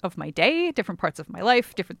parts of my day, different parts of my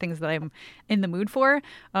life, different things that I'm in the mood for.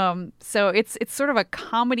 So it's sort of a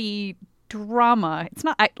comedy drama. It's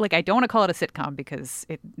not I don't want to call it a sitcom because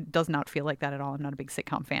it does not feel like that at all. I'm not a big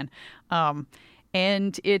sitcom fan.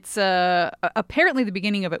 And it's apparently the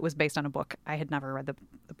beginning of it was based on a book. I had never read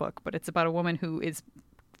the book, but it's about a woman who is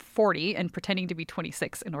 40 and pretending to be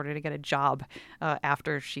 26 in order to get a job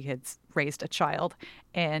after she had raised a child.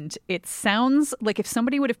 And it sounds like if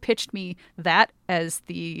somebody would have pitched me that as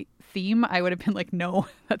the theme, I would have been like, no,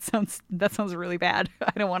 that sounds really bad.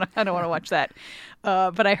 I don't want to watch that.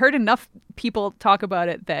 But I heard enough people talk about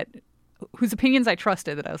it whose opinions I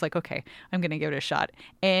trusted that I was like, okay, I'm going to give it a shot.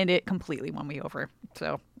 And it completely won me over.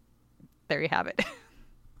 So there you have it.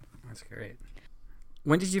 That's great.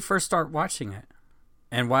 When did you first start watching it?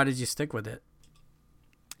 And why did you stick with it?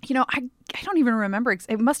 I don't even remember.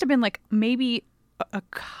 It must have been like maybe a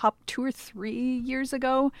 2 or 3 years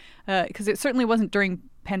ago, because it certainly wasn't during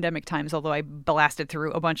pandemic times, although I blasted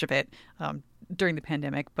through a bunch of it during the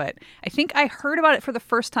pandemic. But I think I heard about it for the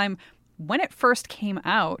first time when it first came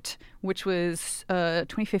out, which was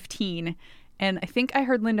 2015. And I think I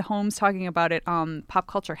heard Linda Holmes talking about it on Pop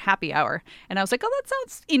Culture Happy Hour. And I was like, oh, that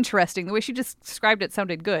sounds interesting. The way she just described it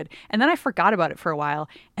sounded good. And then I forgot about it for a while.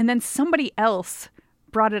 And then somebody else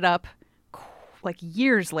brought it up like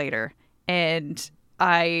years later. And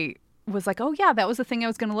I was like, oh, yeah, that was the thing I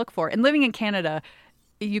was going to look for. And living in Canada,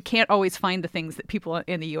 you can't always find the things that people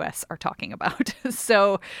in the U.S. are talking about.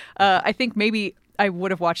 So I think maybe I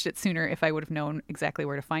would have watched it sooner if I would have known exactly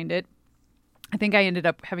where to find it. I think I ended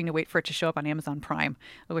up having to wait for it to show up on Amazon Prime,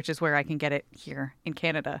 which is where I can get it here in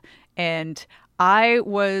Canada. And I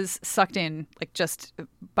was sucked in like just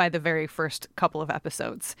by the very first couple of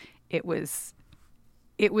episodes. It's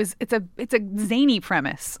a zany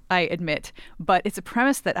premise, I admit, but it's a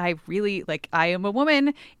premise that I really like. I am a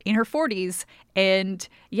woman in her 40s, and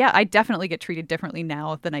yeah, I definitely get treated differently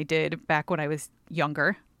now than I did back when I was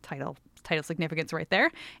younger. Title significance right there.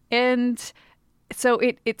 And so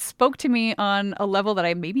it spoke to me on a level that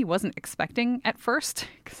I maybe wasn't expecting at first,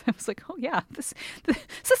 because I was like, oh yeah, the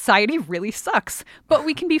society really sucks, but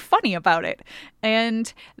we can be funny about it.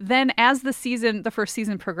 And then as the first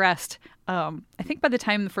season progressed, I think by the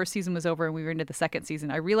time the first season was over and we were into the second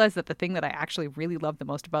season, I realized that the thing that I actually really loved the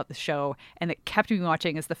most about the show and that kept me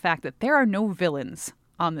watching is the fact that there are no villains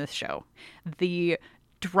on this show. The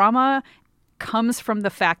drama comes from the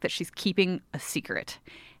fact that she's keeping a secret.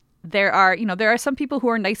 There are some people who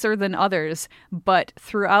are nicer than others, but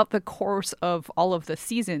throughout the course of all of the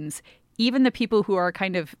seasons, even the people who are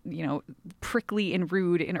kind of, prickly and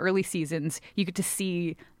rude in early seasons, you get to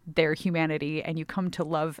see their humanity and you come to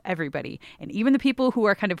love everybody. And even the people who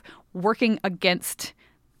are kind of working against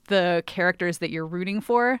the characters that you're rooting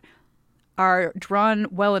for are drawn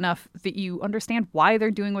well enough that you understand why they're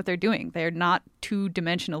doing what they're doing. They're not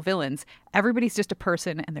two-dimensional villains. Everybody's just a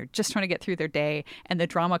person and they're just trying to get through their day. And the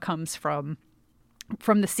drama comes from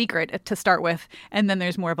the secret to start with. And then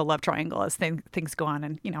there's more of a love triangle as things go on.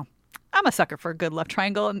 And, I'm a sucker for a good love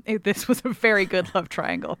triangle. And this was a very good love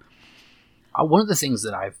triangle. One of the things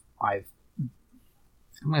that I'm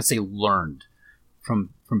going to say learned from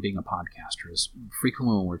being a podcaster is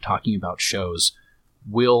frequently when we're talking about shows,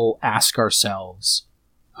 we'll ask ourselves,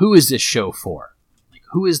 who is this show for? Like,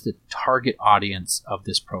 who is the target audience of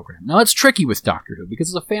this program? Now, it's tricky with Doctor Who because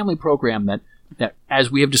it's a family program that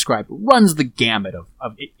as we have described, runs the gamut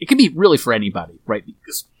of it. It can be really for anybody, right?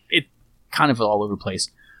 Because it's kind of all over the place.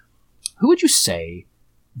 Who would you say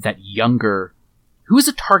who is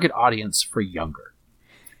a target audience for younger?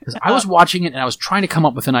 Because I was watching it and I was trying to come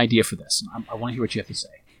up with an idea for this. I want to hear what you have to say.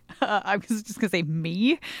 I was just going to say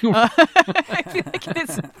me. I feel like it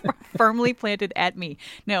is firmly planted at me.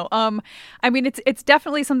 No, I mean, it's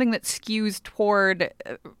definitely something that skews toward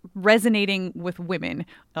resonating with women,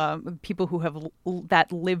 people who have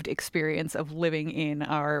that lived experience of living in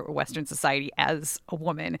our Western society as a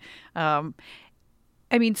woman. I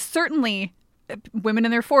mean, certainly women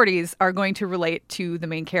in their 40s are going to relate to the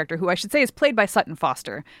main character, who I should say is played by Sutton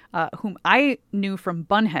Foster, whom I knew from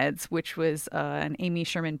Bunheads, which was an Amy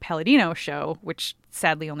Sherman Palladino show, which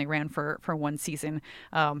sadly only ran for one season.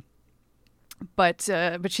 But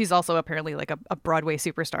she's also apparently like a Broadway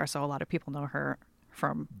superstar, so a lot of people know her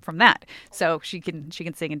from that. So she can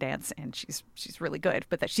sing and dance, and she's really good.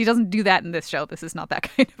 But that she doesn't do that in this show. This is not that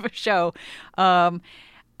kind of a show.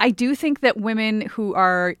 I do think that women who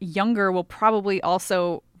are younger will probably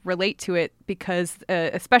also relate to it because,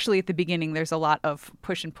 especially at the beginning, there's a lot of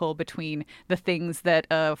push and pull between the things that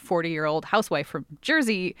a 40-year-old housewife from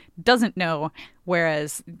Jersey doesn't know,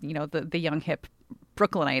 whereas, the young hip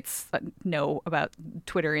Brooklynites know about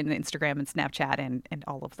Twitter and Instagram and Snapchat and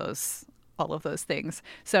all of those things.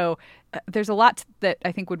 So there's a lot that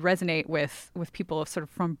I think would resonate with people sort of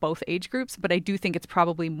from both age groups, but I do think it's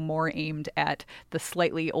probably more aimed at the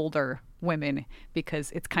slightly older women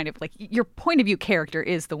because it's kind of like your point of view character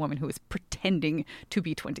is the woman who is pretending to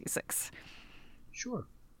be 26. Sure.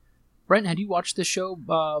 Brent, had you watched this show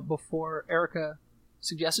before Erica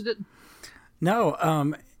suggested it?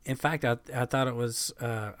 No. In fact, I thought it was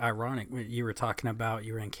ironic when you were talking about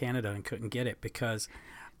you were in Canada and couldn't get it because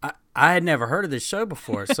I had never heard of this show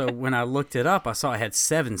before, so when I looked it up, I saw it had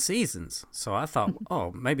 7 seasons. So I thought,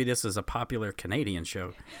 oh, maybe this is a popular Canadian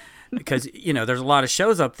show. Because, there's a lot of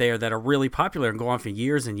shows up there that are really popular and go on for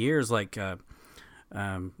years and years, like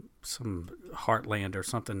some Heartland or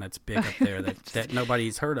something that's big up there that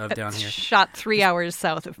nobody's heard of down here. Shot 3 hours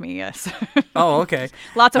south of me, yes. Oh, okay.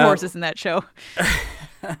 Lots of horses in that show.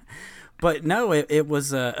 But no, it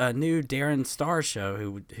was a new Darren Star show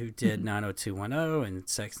who did 90210 and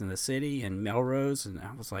Sex and the City and Melrose, and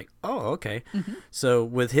I was like, oh, okay. So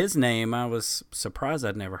with his name, I was surprised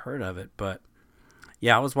I'd never heard of it. But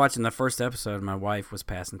yeah, I was watching the first episode, and my wife was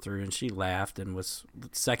passing through, and she laughed, and was the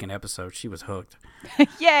second episode, she was hooked.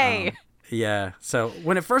 Yay! Yeah. So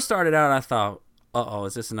when it first started out, I thought, uh-oh,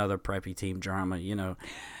 is this another preppy team drama, you know?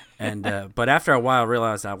 And but after a while, I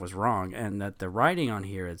realized I was wrong, and that the writing on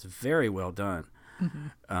here is very well done.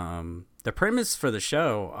 The premise for the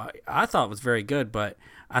show, I thought was very good, but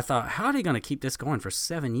I thought, how are they going to keep this going for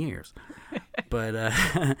 7 years? But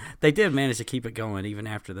they did manage to keep it going even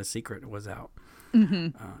after The Secret was out.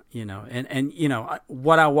 You know, and you know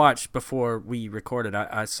what I watched before we recorded,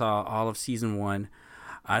 I saw all of season 1.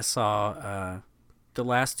 I saw the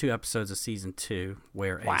last 2 episodes of season 2,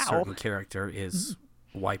 where a certain character is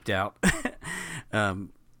wiped out,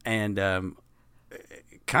 and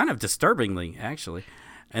kind of disturbingly, actually.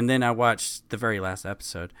 And then I watched the very last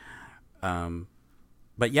episode.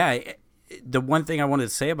 But yeah, the one thing I wanted to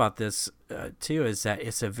say about this too is that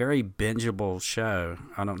it's a very bingeable show.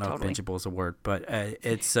 I don't know if bingeable is a word, but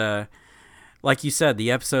it's like you said,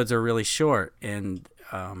 the episodes are really short, and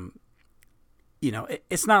you know,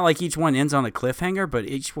 it's not like each one ends on a cliffhanger, but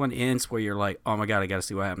each one ends where you're like, oh my God, I got to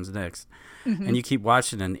see what happens next. And you keep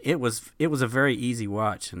watching, and it was a very easy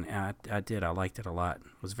watch, and I liked it a lot.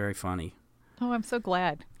 It was very funny. Oh, I'm so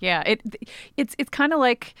glad. Yeah, it's kind of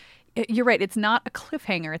like, you're right, it's not a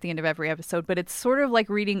cliffhanger at the end of every episode, but it's sort of like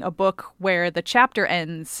reading a book where the chapter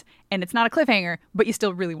ends and it's not a cliffhanger, but you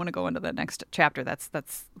still really want to go into the next chapter. That's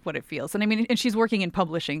what it feels. And I mean, and she's working in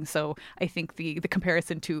publishing, so I think the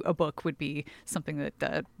comparison to a book would be something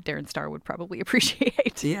that Darren Star would probably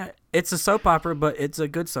appreciate. Yeah, it's a soap opera, but it's a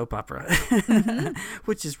good soap opera,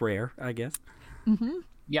 which is rare, I guess.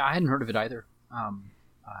 Yeah, I hadn't heard of it either.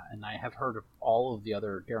 And I have heard of all of the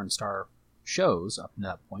other Darren Star shows up to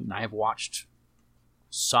that point, and I have watched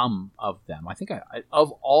some of them. I think I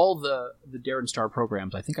of all the Darren Star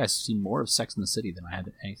programs, I think I've seen more of Sex and the City than I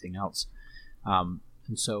had anything else. And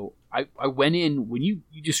so I went in, when you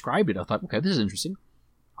described it, I thought, okay, this is interesting.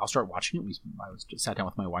 I'll start watching it. I just sat down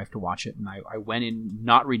with my wife to watch it, and I went in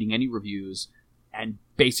not reading any reviews, and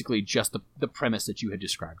basically just the premise that you had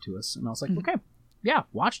described to us. And I was like, okay, yeah,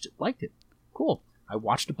 watched it, liked it, cool. I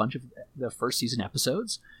watched a bunch of the first season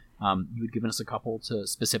episodes. You had given us a couple to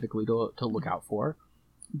specifically to look out for.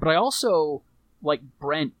 But I also, like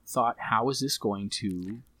Brent, thought, how is this going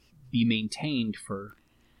to be maintained for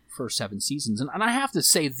 7 seasons? And I have to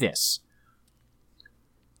say this.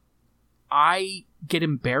 I get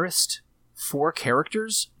embarrassed for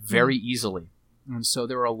characters very easily. And so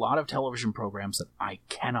there are a lot of television programs that I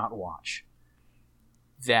cannot watch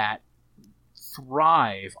that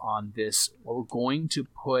thrive on this. We're going to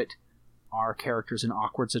put our characters in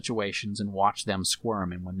awkward situations and watch them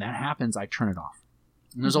squirm, and when that happens, I turn it off.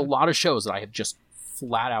 And there's a lot of shows that I have just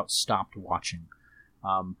flat out stopped watching.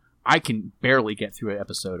 I can barely get through an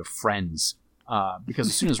episode of Friends because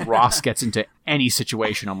as soon as Ross gets into any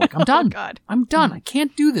situation, I'm like, I'm done. I'm done. I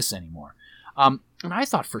can't do this anymore. And I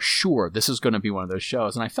thought for sure this is going to be one of those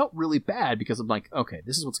shows, and I felt really bad because I'm like, okay,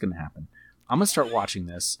 this is what's going to happen. I'm going to start watching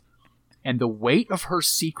this, and the weight of her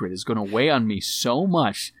secret is going to weigh on me so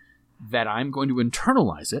much that I'm going to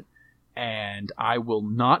internalize it, and I will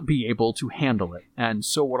not be able to handle it. And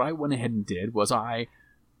so what I went ahead and did was I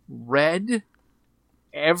read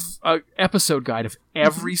an episode guide of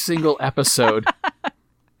every single episode.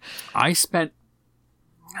 I spent,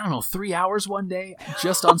 3 hours one day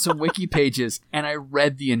just on some wiki pages, and I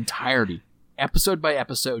read the entirety, episode by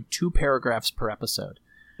episode, 2 paragraphs per episode.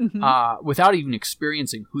 Without even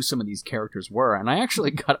experiencing who some of these characters were. And I actually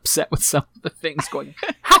got upset with some of the things going,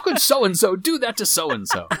 how could so-and-so do that to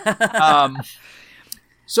so-and-so?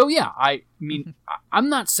 So yeah, I mean, I'm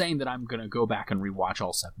not saying that I'm going to go back and rewatch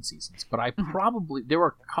all 7 seasons, but I probably, there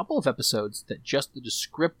were a couple of episodes that just the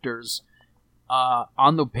descriptors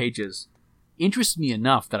on the pages interested me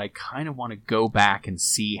enough that I kind of want to go back and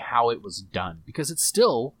see how it was done, because it's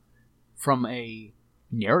still, from a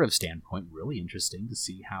narrative standpoint, really interesting to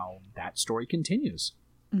see how that story continues.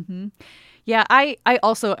 Yeah, I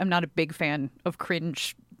also am not a big fan of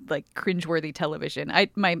cringeworthy television.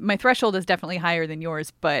 My threshold is definitely higher than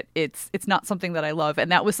yours, but it's not something that I love,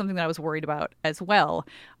 and that was something that I was worried about as well.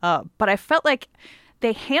 But I felt like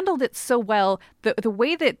they handled it so well. The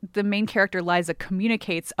way that the main character Liza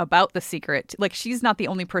communicates about the secret, like, she's not the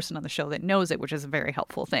only person on the show that knows it, which is a very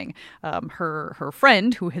helpful thing. Her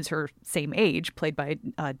friend, who is her same age, played by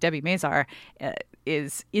Debbie Mazar,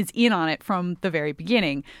 is in on it from the very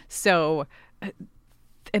beginning. So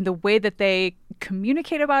the way that they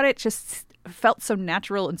communicate about it just felt so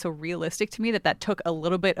natural and so realistic to me that took a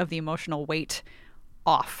little bit of the emotional weight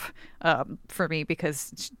off for me,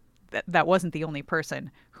 because that wasn't the only person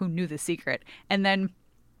who knew the secret. And then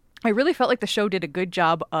I really felt like the show did a good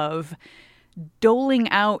job of doling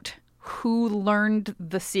out who learned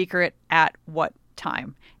the secret at what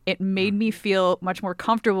time. It made me feel much more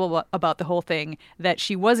comfortable about the whole thing, that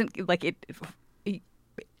she wasn't like it.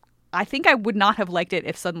 I think I would not have liked it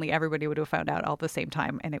if suddenly everybody would have found out all at the same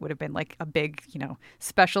time, and it would have been like a big,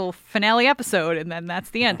 special finale episode, and then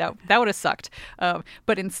that's the end. That would have sucked.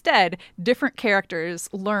 But instead, different characters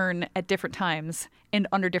learn at different times and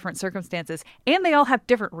under different circumstances, and they all have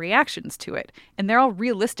different reactions to it, and they're all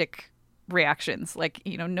realistic reactions. Like,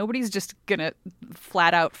 nobody's just gonna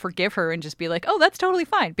flat out forgive her and just be like, oh, that's totally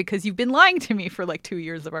fine because you've been lying to me for like 2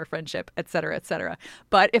 years of our friendship, et cetera, et cetera.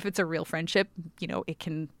 But if it's a real friendship, it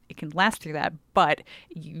can last through that, but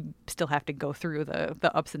you still have to go through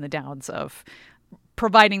the ups and the downs of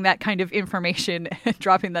providing that kind of information,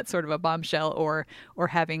 dropping that sort of a bombshell, or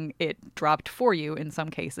having it dropped for you in some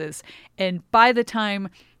cases. And by the time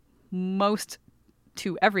most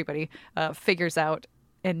to everybody figures out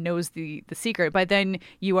and knows the secret, by then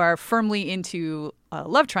you are firmly into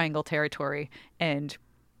love triangle territory, and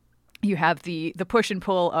you have the push and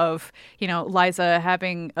pull of Liza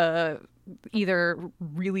having a either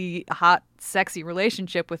really hot, sexy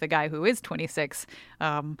relationship with a guy who is 26,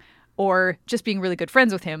 or just being really good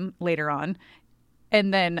friends with him later on,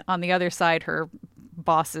 and then on the other side, her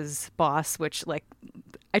boss's boss, which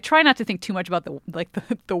I try not to think too much about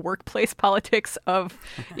the workplace politics of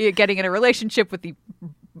getting in a relationship with the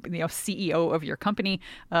CEO of your company.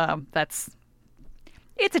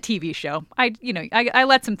 It's a TV show. I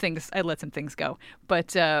let some things go,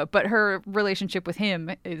 but her relationship with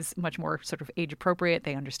him is much more sort of age appropriate.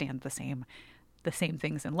 They understand the same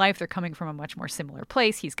things in life. They're coming from a much more similar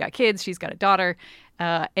place. He's got kids. She's got a daughter,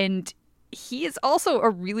 and he is also a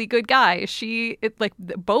really good guy.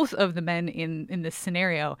 Both of the men in this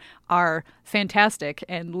scenario are fantastic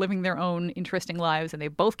and living their own interesting lives, and they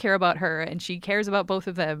both care about her, and she cares about both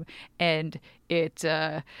of them. And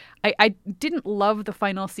I didn't love the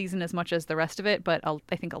final season as much as the rest of it, but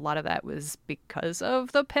I think a lot of that was because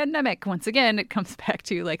of the pandemic. Once again, it comes back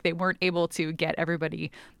to they weren't able to get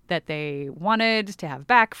everybody that they wanted to have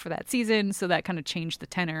back for that season, so that kind of changed the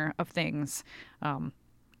tenor of things.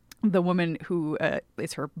 The woman who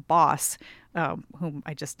is her boss, whom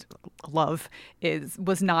I just love,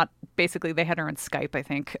 was not, basically they had her on Skype, I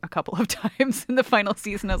think, a couple of times in the final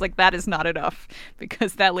season. I was like, that is not enough,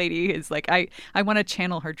 because that lady is I want to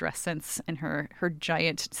channel her dress sense and her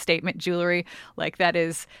giant statement jewelry.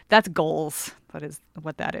 That's goals. That is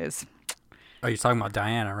what that is. Oh, you're talking about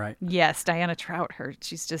Diana, right? Yes, Diana Trout.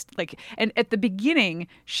 She's just and at the beginning,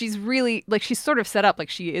 she's really she's sort of set up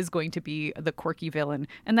she is going to be the quirky villain,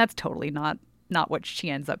 and that's totally not what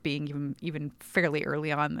she ends up being, even fairly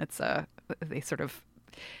early on. That's they sort of.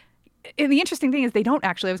 And the interesting thing is they don't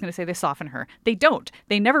actually, I was going to say they soften her. They don't.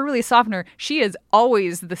 They never really soften her. She is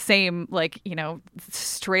always the same,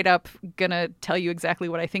 straight up gonna tell you exactly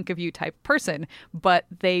what I think of you type person. But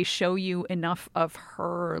they show you enough of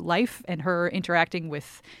her life and her interacting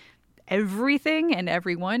with everything and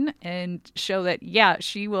everyone, and show that, yeah,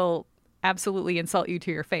 she will absolutely insult you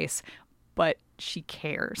to your face, but she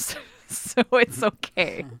cares. So it's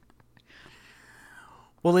okay.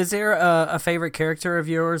 Well, is there a favorite character of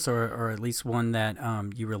yours, or at least one that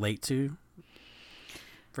you relate to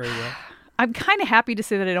very well? I'm kind of happy to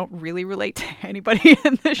say that I don't really relate to anybody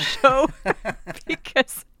in the show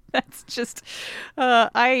because that's just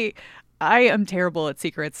I am terrible at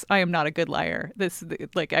secrets. I am not a good liar.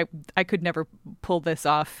 I could never pull this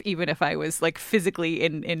off, even if I was physically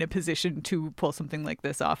in a position to pull something like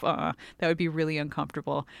this off. That would be really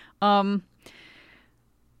uncomfortable. I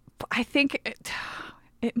think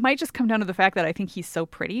it might just come down to the fact that I think he's so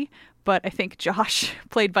pretty, but I think Josh,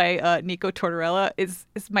 played by Nico Tortorella, is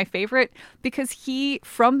my favorite because he,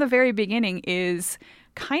 from the very beginning, is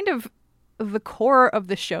kind of the core of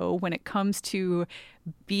the show when it comes to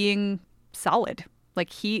being solid.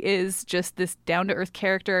 He is just this down-to-earth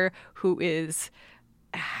character who is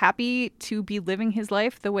happy to be living his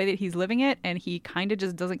life the way that he's living it, and he kind of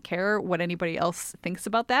just doesn't care what anybody else thinks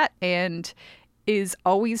about that, and is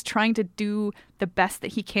always trying to do the best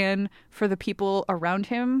that he can for the people around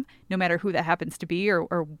him, no matter who that happens to be,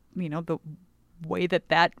 or the way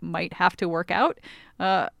that might have to work out.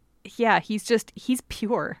 He's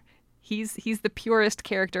pure. He's the purest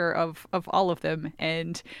character of all of them,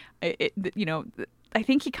 and I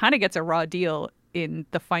think he kind of gets a raw deal in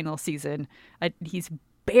the final season. He's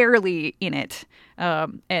barely in it,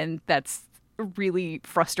 and that's really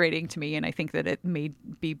frustrating to me. And I think that it may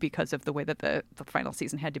be because of the way that the final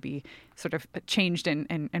season had to be sort of changed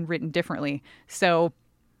and written differently. So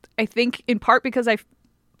I think in part because I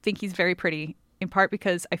think he's very pretty, in part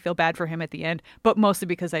because I feel bad for him at the end, but mostly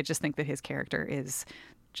because I just think that his character is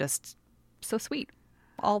just so sweet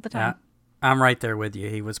all the time. I'm right there with you.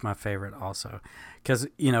 He was my favorite also. Because,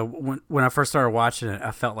 when I first started watching it, I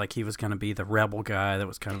felt like he was going to be the rebel guy that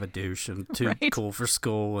was kind of a douche and too cool for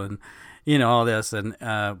school and, all this. And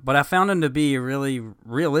but I found him to be a really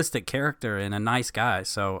realistic character and a nice guy.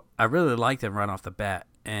 So I really liked him right off the bat.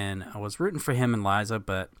 And I was rooting for him and Liza,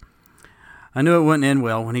 but I knew it wouldn't end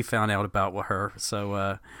well when he found out about her.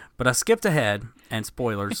 So, but I skipped ahead, and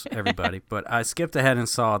spoilers, everybody, but I skipped ahead and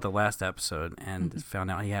saw the last episode and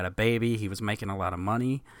found out he had a baby. He was making a lot of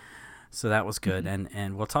money, so that was good.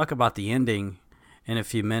 And we'll talk about the ending in a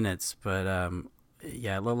few minutes, but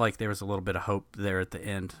yeah, it looked like there was a little bit of hope there at the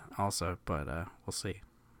end also, but we'll see.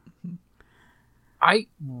 I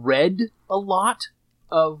read a lot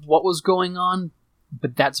of what was going on,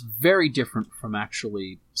 but that's very different from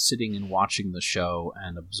actually sitting and watching the show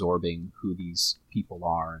and absorbing who these people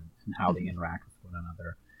are and how they interact with one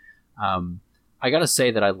another. I gotta say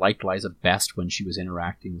that I liked Liza best when she was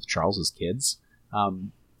interacting with Charles's kids,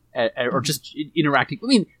 or just interacting. I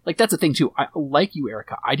mean, like, that's the thing too. Like you,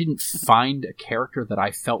 Erica, I didn't find a character that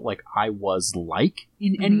I felt like I was like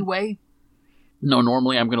in any way. No,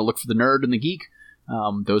 normally I'm going to look for the nerd and the geek.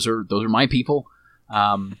 Those are my people.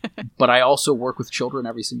 But I also work with children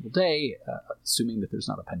every single day, assuming that there's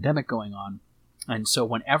not a pandemic going on. And so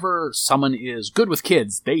whenever someone is good with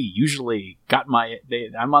kids, they usually got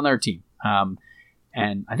I'm on their team.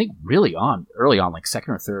 And I think early on, like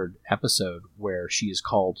second or third episode, where she is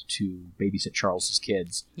called to babysit Charles's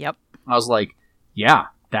kids. Yep. I was like, yeah,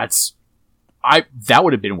 that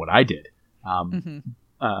would have been what I did.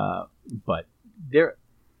 But there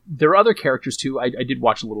are other characters too. I did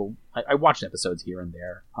watch I watched episodes here and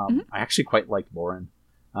there. I actually quite liked Lauren.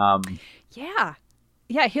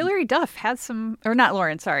 Yeah, Hilary Duff has some, or not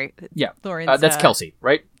Lauren, sorry. Yeah, Lauren's, that's Kelsey,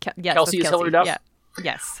 right? Yes, Kelsey is Hilary Duff? Yeah.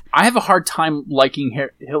 Yes. I have a hard time liking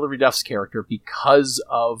Hilary Duff's character because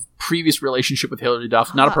of previous relationship with Hilary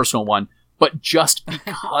Duff, not a personal one, but just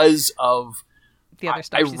because of the other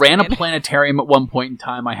stuff. I ran a planetarium at one point in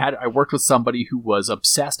time. I worked with somebody who was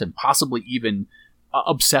obsessed and possibly even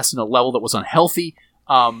obsessed in a level that was unhealthy.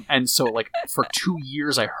 And so, like, for 2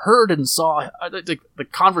 years, I heard and saw the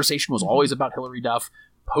conversation was always about Hilary Duff.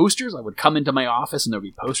 Posters, I would come into my office and there would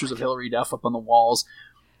be posters of Hilary Duff up on the walls.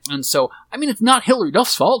 And so, I mean, it's not Hilary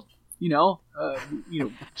Duff's fault,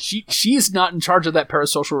 she's not in charge of that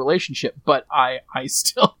parasocial relationship, but I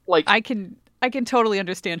still like. I can totally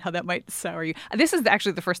understand how that might sour you. This is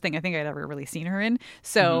actually the first thing I think I'd ever really seen her in.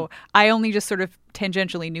 So I only just sort of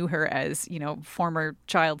tangentially knew her as, former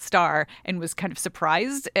child star, and was kind of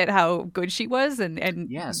surprised at how good she was and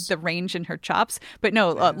yes. the range in her chops. But no,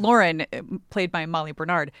 Lauren, played by Molly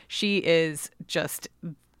Bernard, she is just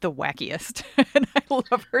the wackiest. And I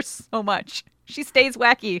love her so much. She stays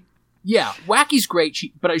wacky. Yeah, wacky's great.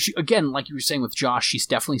 But again, like you were saying with Josh, she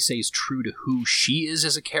definitely stays true to who she is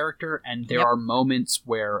as a character. And there are moments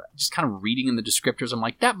where, just kind of reading in the descriptors, I'm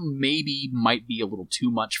like, that might be a little too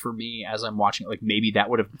much for me as I'm watching it. Like, maybe that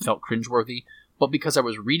would have felt cringeworthy. But because I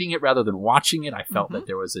was reading it rather than watching it, I felt that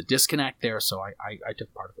there was a disconnect there. So I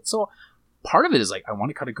took part of it. So part of it is like, I want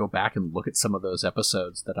to kind of go back and look at some of those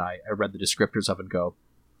episodes that I read the descriptors of and go,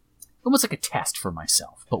 almost like a test for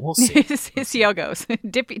myself, but we'll see. See how it goes.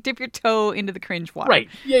 Dip your toe into the cringe water. Right.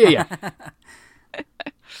 Yeah.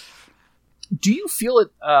 Do you feel it?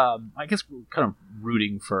 I guess we're kind of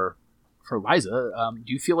rooting for Liza.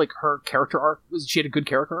 Do you feel like her character arc, she had a good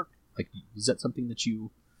character arc? Like, is that something that you...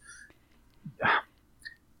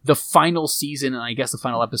 The final season, and I guess the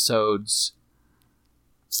final episodes...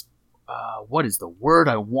 what is the word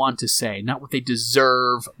I want to say? Not what they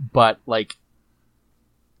deserve, but like...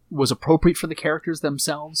 was appropriate for the characters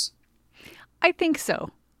themselves? I think so.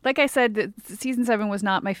 Like I said, season 7 was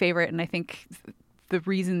not my favorite, and I think the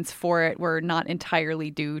reasons for it were not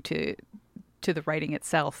entirely due to the writing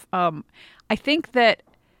itself. I think that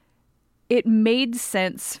it made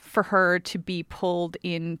sense for her to be pulled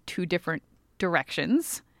in 2 different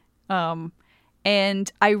directions.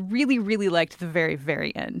 And I really, really liked the very,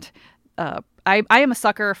 very end. I am a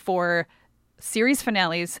sucker for series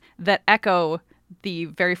finales that echo the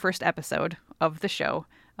very first episode of the show,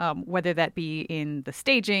 whether that be in the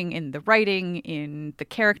staging, in the writing, in the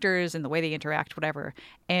characters, in the way they interact, whatever.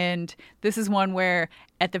 And this is one where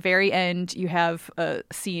at the very end you have a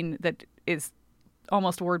scene that is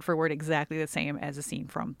almost word for word exactly the same as a scene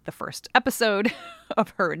from the first episode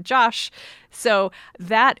of her and Josh. So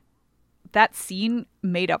that scene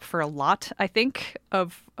made up for a lot, I think,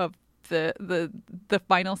 of the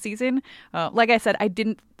final season. Like I said,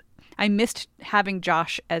 I missed having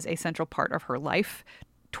Josh as a central part of her life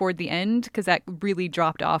toward the end, because that really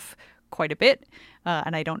dropped off quite a bit.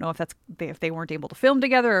 And I don't know if they weren't able to film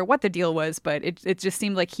together or what the deal was, but it just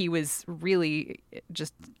seemed like he was really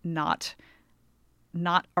just not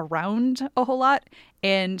around a whole lot.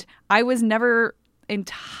 And I was never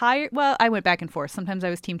I went back and forth. Sometimes I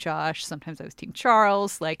was team Josh, sometimes I was team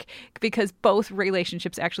Charles, because both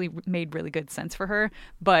relationships actually made really good sense for her.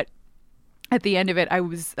 But at the end of it,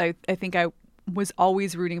 I think I was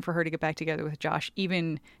always rooting for her to get back together with Josh,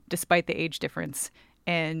 even despite the age difference.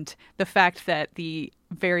 And the fact that the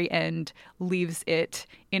very end leaves it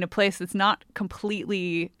in a place that's not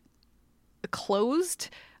completely closed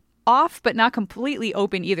off, but not completely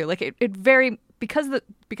open either. Because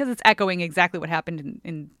it's echoing exactly what happened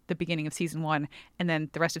in the beginning of season 1, and then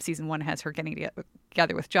the rest of season 1 has her getting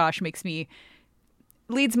together with Josh,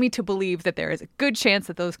 leads me to believe that there is a good chance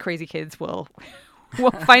that those crazy kids will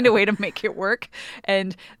find a way to make it work.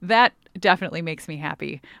 And that definitely makes me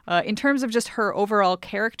happy. In terms of just her overall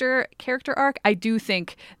character arc, I do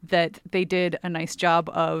think that they did a nice job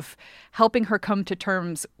of helping her come to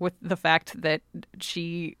terms with the fact that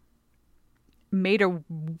she made a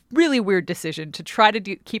really weird decision to try to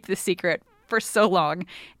keep this secret for so long,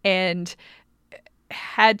 and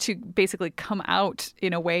had to basically come out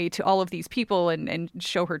in a way to all of these people and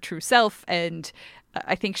show her true self. And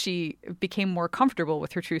I think she became more comfortable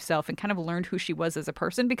with her true self and kind of learned who she was as a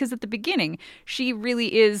person, because at the beginning, she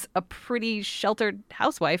really is a pretty sheltered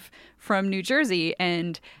housewife from New Jersey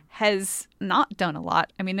and has not done a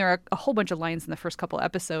lot. I mean, there are a whole bunch of lines in the first couple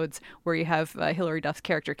episodes where you have Hilary Duff's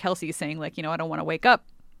character, Kelsey, saying, I don't want to wake up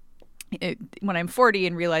when I'm 40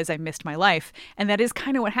 and realize I missed my life. And that is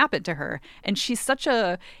kind of what happened to her. And she's such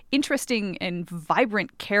a interesting and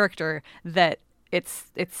vibrant character that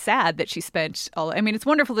it's sad that she spent it's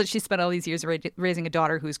wonderful that she spent all these years raising a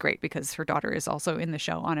daughter who's great, because her daughter is also in the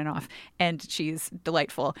show on and off, and she's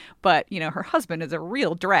delightful. But, her husband is a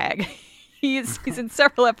real drag. He's in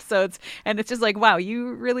several episodes, and it's just wow,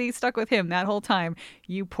 you really stuck with him that whole time.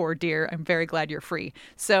 You poor dear. I'm very glad you're free.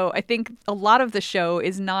 So I think a lot of the show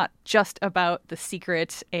is not just about the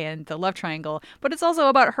secret and the love triangle, but it's also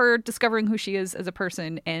about her discovering who she is as a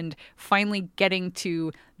person and finally getting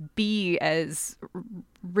to be as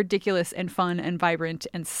ridiculous and fun and vibrant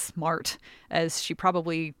and smart as she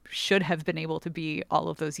probably should have been able to be all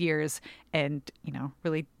of those years, and,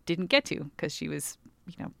 really didn't get to, because she was,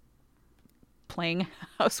 playing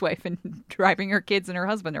housewife and driving her kids and her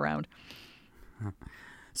husband around.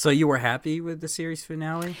 So you were happy with the series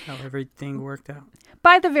finale, how everything worked out?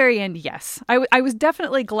 By the very end, yes. I was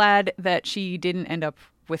definitely glad that she didn't end up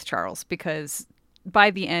with Charles, because by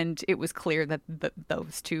the end, it was clear that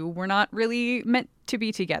those two were not really meant to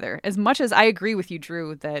be together. As much as I agree with you,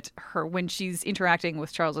 Drew, that when she's interacting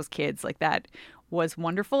with Charles's kids, that was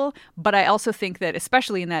wonderful. But I also think that,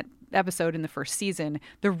 especially in that episode in the first season,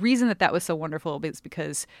 the reason that was so wonderful is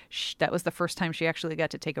because that was the first time she actually got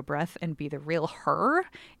to take a breath and be the real her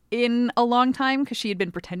in a long time, because she had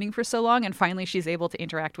been pretending for so long, and finally she's able to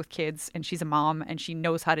interact with kids, and she's a mom, and she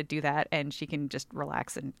knows how to do that, and she can just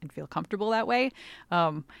relax and feel comfortable that way.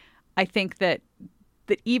 I think that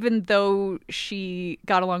even though she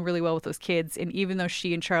got along really well with those kids, and even though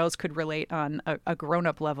she and Charles could relate on a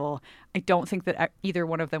grown-up level, I don't think that either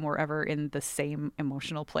one of them were ever in the same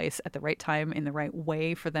emotional place at the right time, in the right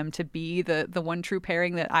way for them to be the one true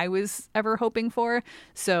pairing that I was ever hoping for.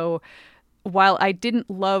 So while I didn't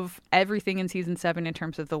love everything in season 7 in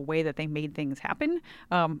terms of the way that they made things happen,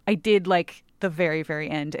 I did like the very, very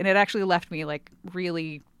end. And it actually left me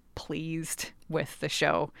really pleased with the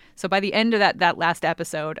show. So by the end of that last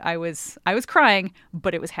episode, I was crying,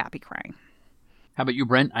 but it was happy crying. How about you,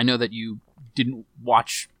 Brent? I know that you didn't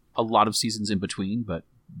watch a lot of seasons in between, but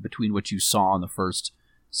between what you saw in the first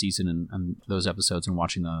season and those episodes and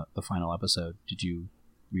watching the final episode, were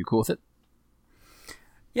you cool with it?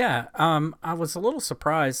 Yeah, I was a little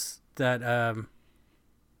surprised that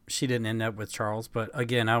she didn't end up with Charles, but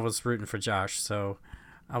again, I was rooting for Josh, so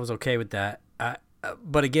I was okay with that.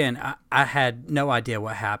 But again, I had no idea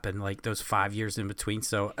what happened those 5 years in between.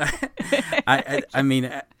 So, I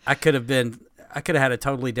mean, I could have had a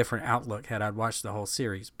totally different outlook had I watched the whole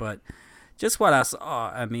series. But just what I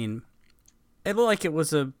saw, I mean, it looked like it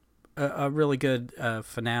was a really good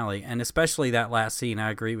finale, and especially that last scene.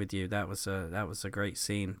 I agree with you. That was a great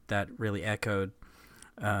scene that really echoed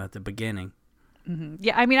the beginning.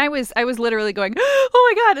 Yeah, I mean, I was literally going,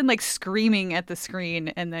 "Oh my god!" and like screaming at the screen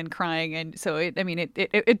and then crying, and so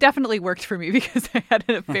it definitely worked for me because I had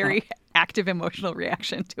a very active emotional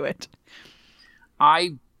reaction to it.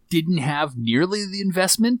 I didn't have nearly the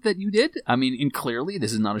investment that you did. I mean, and clearly,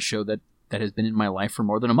 this is not a show that has been in my life for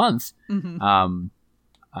more than a month. Mm-hmm.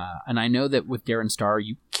 And I know that with Darren Star,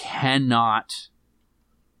 you cannot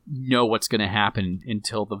know what's going to happen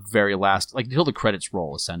until the very last, like until the credits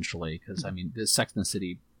roll, essentially. Because I mean, the Sex and the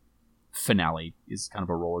City finale is kind of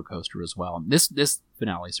a roller coaster as well. This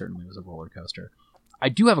finale certainly was a roller coaster. I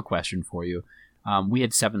do have a question for you. We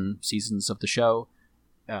had 7 seasons of the show.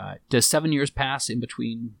 Does 7 years pass in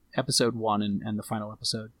between episode 1 and the final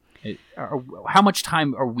episode? How much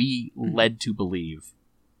time are we led to believe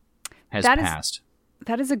has passed?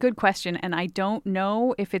 That is a good question, and I don't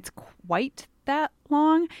know if it's quite that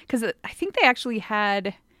long, because I think they actually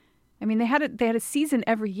had, I mean, they had a season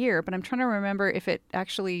every year, but I'm trying to remember if it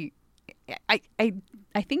actually, I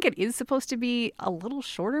think it is supposed to be a little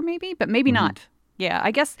shorter maybe, but maybe not. Yeah,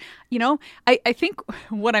 I guess, I think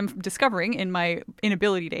what I'm discovering in my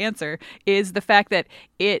inability to answer is the fact that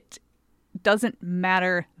it doesn't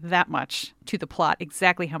matter that much to the plot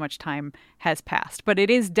exactly how much time has passed, but it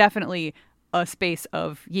is definitely a space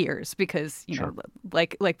of years because, Sure.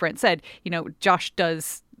 like Brent said, Josh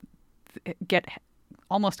does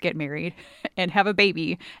almost get married and have a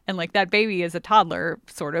baby, and like that baby is a toddler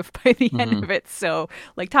sort of by the end of it. So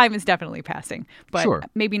like time is definitely passing, but Sure.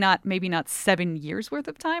 maybe not 7 years worth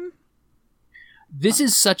of time. This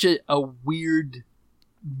is such a weird,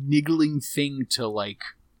 niggling thing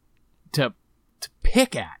to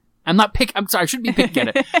pick at. I'm sorry, I shouldn't be picking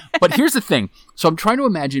at it. But here's the thing. So I'm trying to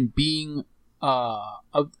imagine being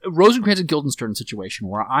a Rosencrantz and Guildenstern situation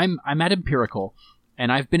where I'm at Empirical,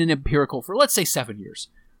 and I've been in Empirical for, let's say, 7 years.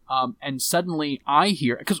 And suddenly I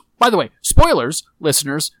hear, because, by the way, spoilers,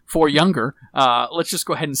 listeners, for younger, let's just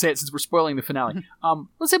go ahead and say it since we're spoiling the finale.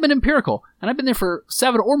 Let's say I've been Empirical, and I've been there for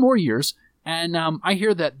 7 or more years, and I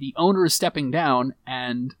hear that the owner is stepping down,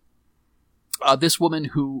 and this woman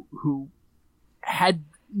who had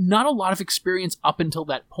not a lot of experience up until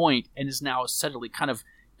that point and is now suddenly kind of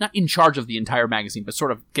not in charge of the entire magazine, but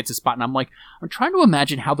sort of gets a spot. And I'm trying to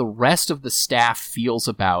imagine how the rest of the staff feels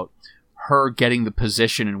about her getting the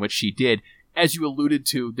position in which she did. As you alluded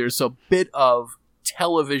to, there's a bit of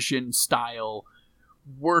television style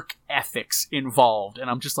work ethics involved. And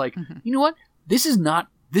I'm just like, you know what? This is not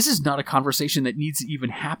a conversation that needs to even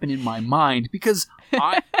happen in my mind, because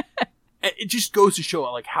it just goes to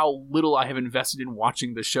show like how little I have invested in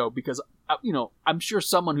watching the show, because I'm sure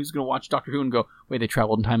someone who's going to watch Doctor Who and go, wait, they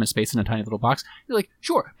traveled in time and space in a tiny little box. You're like,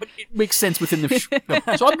 sure, but it makes sense within the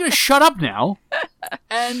so I'm going to shut up now.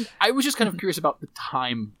 And I was just kind of curious about the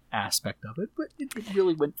time aspect of it, but it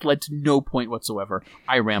really led to no point whatsoever.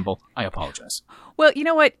 I ramble. I apologize. Well, you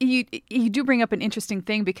know what? You do bring up an interesting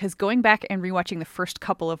thing, because going back and rewatching the first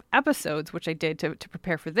couple of episodes, which I did to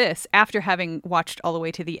prepare for this, after having watched all the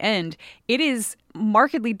way to the end, it is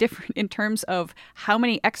markedly different in terms of how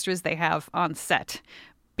many extras they have on set.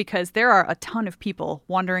 Because there are a ton of people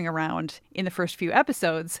wandering around in the first few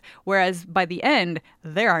episodes, whereas by the end,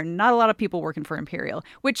 there are not a lot of people working for Imperial,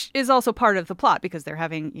 which is also part of the plot because they're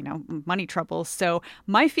having, money troubles. So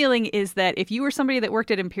my feeling is that if you were somebody that worked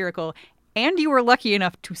at Empirical and you were lucky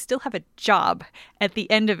enough to still have a job at the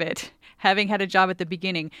end of it, having had a job at the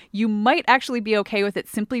beginning, you might actually be okay with it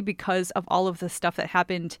simply because of all of the stuff that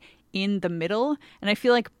happened in the middle. And I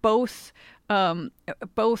feel like both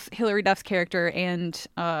Hilary Duff's character and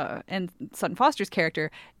Sutton Foster's character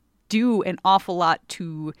do an awful lot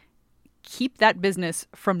to keep that business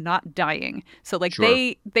from not dying. So like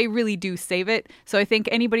Sure. they really do save it. So I think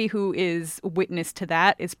anybody who is witness to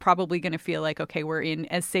that is probably going to feel like, okay, we're in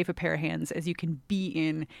as safe a pair of hands as you can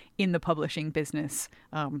be in the publishing business,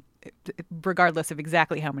 regardless of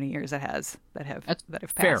exactly how many years it has that have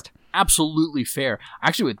Fair. passed. Absolutely fair.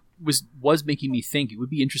 Actually, it was making me think it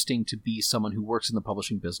would be interesting to be someone who works in the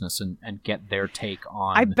publishing business and get their take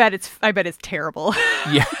on. I bet it's terrible.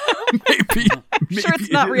 Yeah, maybe. Sure,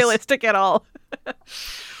 it's not realistic at all.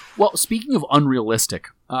 Well, speaking of unrealistic,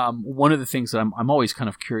 one of the things that I'm always kind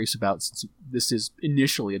of curious about, since this is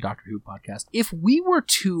initially a Doctor Who podcast, if we were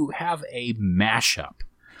to have a mashup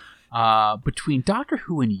between Doctor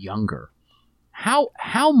Who and Younger,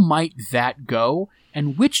 how might that go?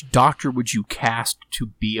 And which Doctor would you cast to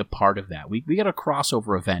be a part of that? We got a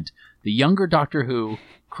crossover event, the Younger Doctor Who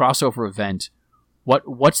crossover event.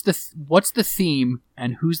 What's the theme,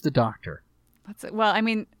 and who's the Doctor? Well, I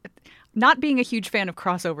mean, not being a huge fan of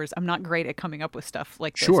crossovers, I'm not great at coming up with stuff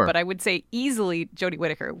like this. Sure. But I would say easily Jodie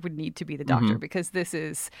Whittaker would need to be the Doctor because this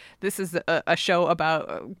is a show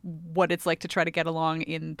about what it's like to try to get along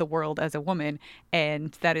in the world as a woman,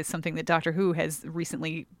 and that is something that Doctor Who has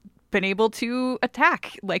recently been able to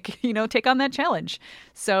attack, take on that challenge.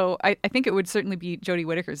 So I think it would certainly be Jodie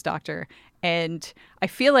Whittaker's Doctor, and I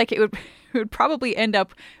feel like it would probably end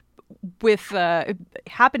up with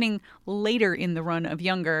happening later in the run of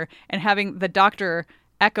Younger and having the Doctor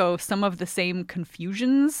echo some of the same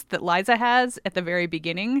confusions that Liza has at the very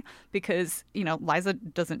beginning, because Liza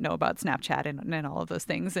doesn't know about Snapchat and all of those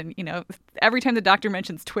things, and every time the Doctor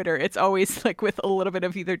mentions Twitter, it's always like with a little bit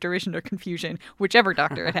of either derision or confusion, whichever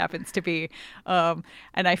Doctor it happens to be. And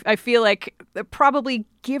I feel like probably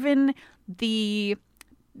given the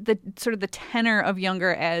sort of the tenor of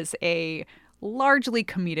Younger as a largely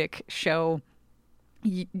comedic show,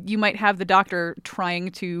 you might have the Doctor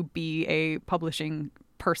trying to be a publishing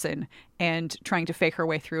person and trying to fake her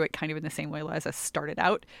way through it, kind of in the same way Liza started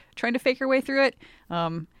out trying to fake her way through it.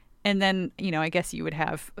 And then, I guess you would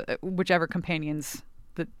have whichever companions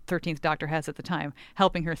the 13th Doctor has at the time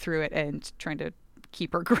helping her through it and trying to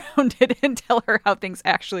keep her grounded and tell her how things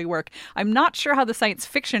actually work. I'm not sure how the science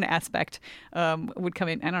fiction aspect would come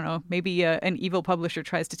in. I don't know. Maybe an evil publisher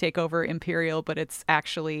tries to take over Imperial, but it's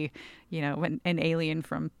actually, an alien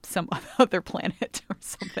from some other planet or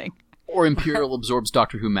something. Or Imperial absorbs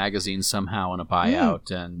Doctor Who magazine somehow in a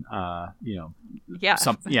buyout, and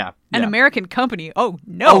An American company. Oh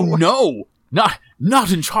no! Oh no!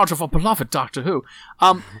 Not in charge of our beloved Doctor Who.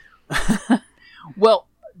 Well,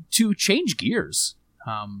 to change gears,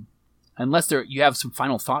 unless you have some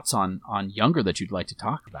final thoughts on Younger that you'd like to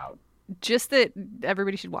talk about. Just that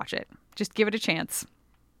everybody should watch it. Just give it a chance.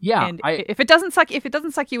 Yeah, and if it doesn't suck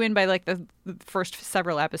you in by like the first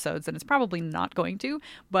several episodes, then it's probably not going to.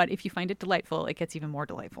 But if you find it delightful, it gets even more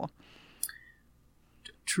delightful.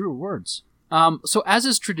 True words. So as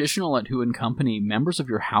is traditional at Who and Company, members of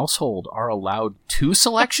your household are allowed 2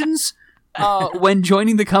 selections when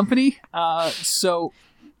joining the company. So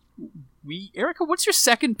Erica, what's your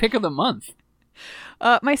second pick of the month?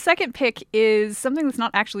 My second pick is something that's not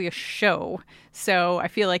actually a show. So I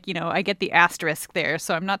feel like, I get the asterisk there.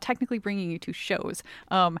 So I'm not technically bringing you 2 shows.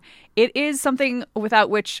 It is something without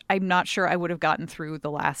which I'm not sure I would have gotten through the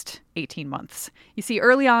last 18 months. You see,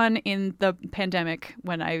 early on in the pandemic,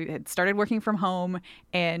 when I had started working from home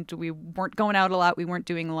and we weren't going out a lot, we weren't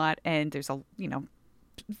doing a lot, and there's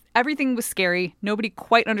everything was scary. Nobody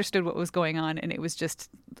quite understood what was going on, and it was just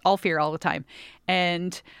all fear all the time.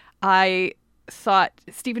 And I thought,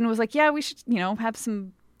 Stephen was like, yeah, we should, have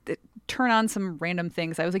turn on some random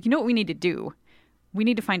things. I was like, what we need to do? We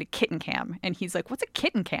need to find a kitten cam. And he's like, what's a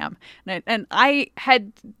kitten cam? And I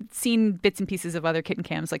had seen bits and pieces of other kitten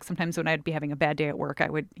cams. Like sometimes when I'd be having a bad day at work, I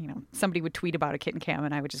would, somebody would tweet about a kitten cam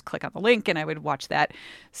and I would just click on the link and I would watch that.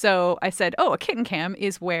 So I said, a kitten cam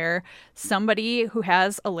is where somebody who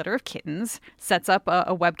has a litter of kittens sets up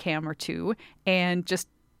a webcam or 2 and just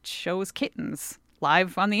shows kittens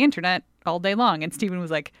live on the internet all day long. And Stephen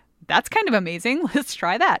was like, that's kind of amazing. Let's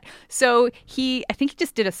try that. So I think he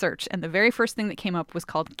just did a search, and the very first thing that came up was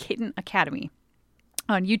called Kitten Academy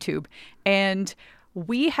on YouTube. And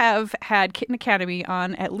we have had Kitten Academy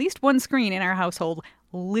on at least one screen in our household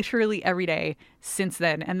literally every day since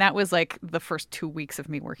then. And that was like the first 2 weeks of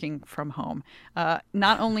me working from home.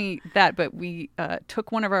 Not only that, but we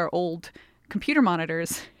took one of our old computer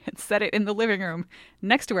monitors and set it in the living room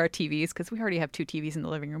next to our TVs, because we already have 2 TVs in the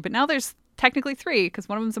living room. But now there's technically 3, because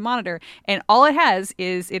one of them's a monitor. And all it has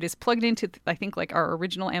is it is plugged into, I think, like our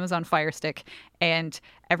original Amazon Fire Stick. And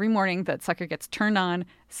every morning that sucker gets turned on,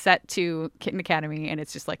 set to Kitten Academy, and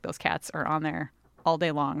it's just like those cats are on there all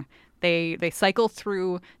day long. They cycle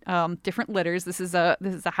through different litters. This is a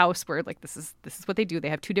house where like this is what they do. They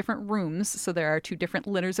have 2 different rooms, so there are 2 different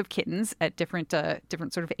litters of kittens at different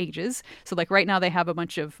sort of ages. So like right now they have a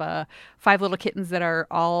bunch of 5 little kittens that are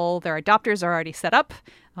all their adopters are already set up.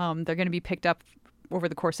 They're going to be picked up over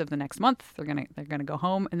the course of the next month. They're gonna go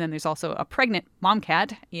home, and then there's also a pregnant mom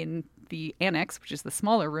cat in the annex, which is the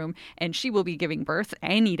smaller room, and she will be giving birth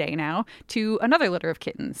any day now to another litter of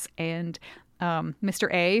kittens. And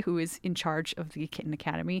Mr. A, who is in charge of the Kitten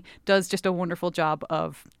Academy, does just a wonderful job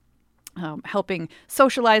of helping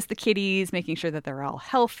socialize the kitties, making sure that they're all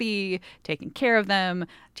healthy, taking care of them,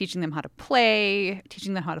 teaching them how to play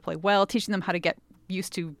well, teaching them how to get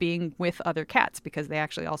used to being with other cats, because they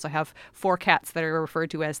actually also have 4 cats that are referred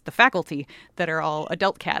to as the faculty, that are all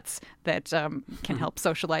adult cats that can help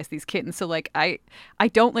socialize these kittens. So like I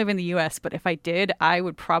don't live in the US, but if I did, I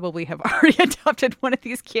would probably have already adopted one of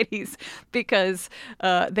these kitties, because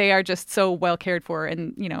they are just so well cared for,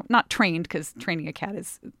 and not trained, because training a cat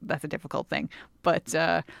that's a difficult thing. But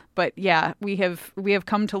yeah, we have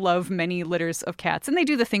come to love many litters of cats, and they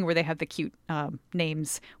do the thing where they have the cute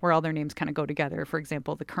names where all their names kind of go together. For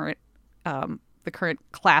example, the current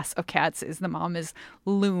class of cats is, the mom is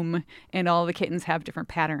Loom, and all the kittens have different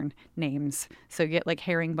pattern names. So you get like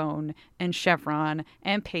Herringbone and Chevron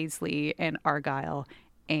and Paisley and Argyle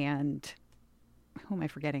and who am I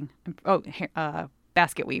forgetting?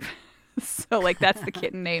 Basket Weave. So like that's the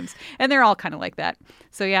kitten names, and they're all kind of like that.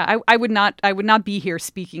 So yeah, I would not be here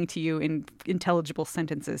speaking to you in intelligible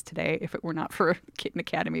sentences today if it were not for Kitten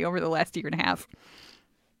Academy over the last year and a half.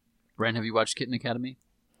 Bren, have you watched Kitten Academy?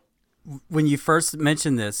 When you first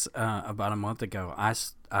mentioned this about a month ago,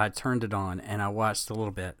 I turned it on and I watched a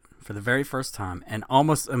little bit for the very first time, and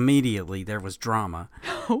almost immediately there was drama.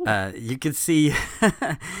 You could see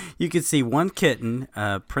one kitten,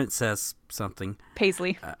 Princess something,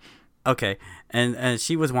 Paisley. Okay, and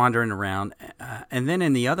she was wandering around, and then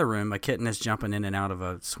in the other room, a kitten is jumping in and out of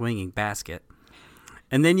a swinging basket,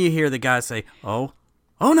 and then you hear the guy say, "Oh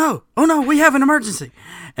no, we have an emergency,"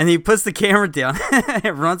 and he puts the camera down,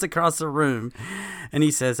 and runs across the room, and he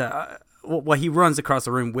says, well, he runs across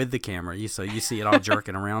the room with the camera, so you see it all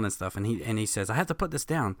jerking around and stuff, and he says, "I have to put this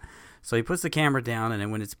down." So he puts the camera down, and then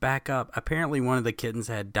when it's back up, apparently one of the kittens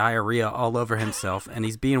had diarrhea all over himself, and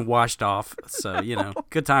he's being washed off. So,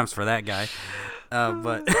 good times for that guy.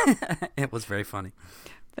 But it was very funny.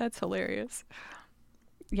 That's hilarious.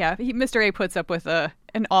 Yeah, Mr. A puts up with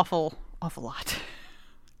an awful lot.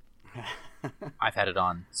 I've had it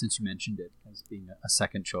on since you mentioned it as being a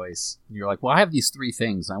second choice. And you're like, well, I have these 3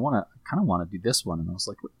 things. I kind of want to do this one. And I was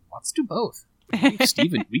like, let's do both. We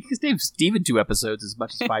could have Steven 2 episodes as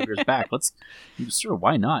much as 5 years back. Sure,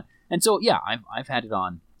 why not? And so, yeah, I've had it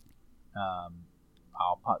on.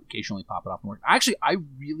 I'll occasionally pop it off and work. Actually, I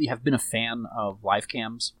really have been a fan of live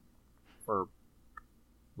cams for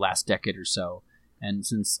last decade or so. And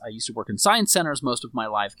since I used to work in science centers, most of my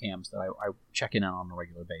live cams that I check in on a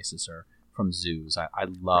regular basis are from zoos. I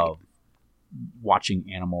love watching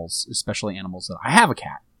animals, especially animals that I have a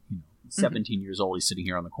cat. 17 years old, he's sitting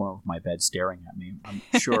here on the corner of my bed staring at me. I'm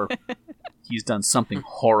sure he's done something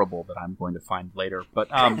horrible that I'm going to find later. But,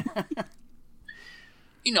 I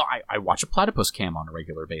watch a platypus cam on a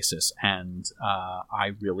regular basis, and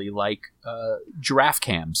I really like giraffe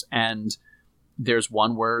cams. And there's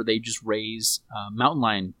one where they just raise mountain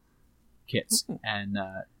lion kits, and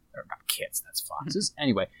or not kits, that's foxes.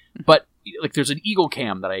 Anyway, but like there's an eagle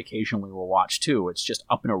cam that I occasionally will watch too. It's just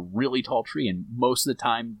up in a really tall tree, and most of the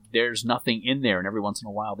time there's nothing in there, and every once in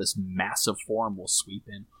a while this massive form will sweep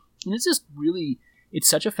in. And it's just really, it's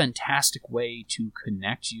such a fantastic way to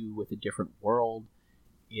connect you with a different world.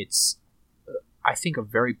 It's, I think, a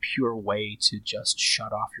very pure way to just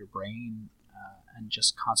shut off your brain and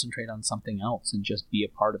just concentrate on something else and just be a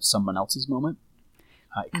part of someone else's moment,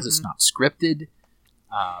 because it's not scripted.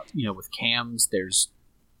 With cams,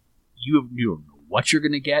 you don't know what you're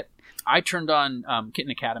going to get. I turned on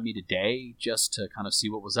Kitten Academy today just to kind of see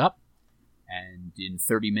what was up, and in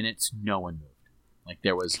 30 minutes, no one moved. Like,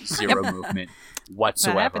 there was zero movement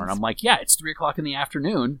whatsoever. And I'm like, yeah, it's 3 o'clock in the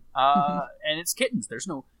afternoon, and it's kittens. There's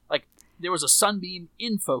no, like, there was a sunbeam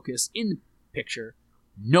in focus, in the picture.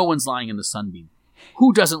 No one's lying in the sunbeam.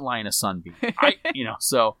 Who doesn't lie in a sunbeam?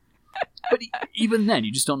 So... But even then,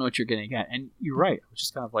 you just don't know what you're going to get. And you're right. I was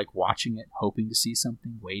just kind of like watching it, hoping to see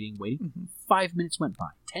something, waiting. 5 minutes went by.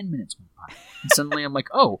 10 minutes went by. And suddenly I'm like,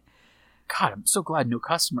 oh, God, I'm so glad no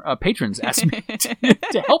patrons asked me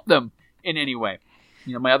to help them in any way.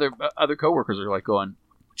 My other coworkers are like going,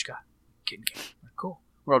 what you got? Kitten cam. Like, cool.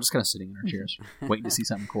 We're all just kind of sitting in our chairs, waiting to see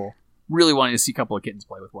something cool. Really wanting to see a couple of kittens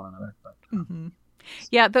play with one another. But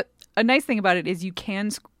yeah, a nice thing about it is you can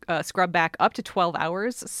scrub back up to 12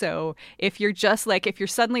 hours. So if you're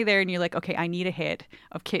suddenly there and you're like, okay, I need a hit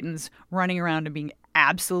of kittens running around and being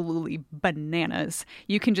absolutely bananas,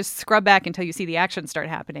 you can just scrub back until you see the action start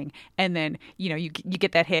happening, and then you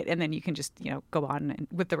get that hit, and then you can just go on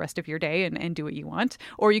with the rest of your day and do what you want.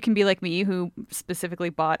 Or you can be like me, who specifically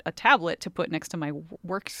bought a tablet to put next to my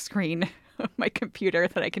work screen of my computer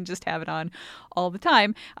that I can just have it on all the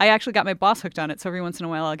time. I actually got my boss hooked on it, so every once in a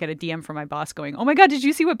while I'll get a DM from my boss going, oh my God, did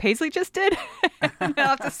you see what Paisley just did? And I'll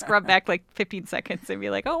have to scrub back like 15 seconds and be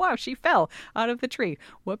like, oh wow, she fell out of the tree.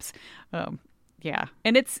 Whoops. Yeah.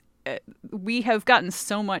 And it's we have gotten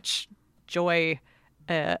so much joy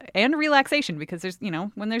and relaxation, because there's,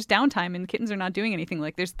 when there's downtime and kittens are not doing anything,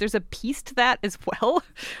 like there's a piece to that as well.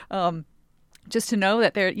 Just to know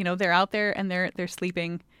that they're out there and they're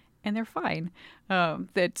sleeping and they're fine.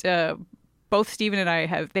 Both Steven and I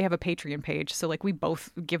have a Patreon page. So like we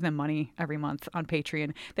both give them money every month on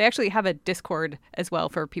Patreon. They actually have a Discord as well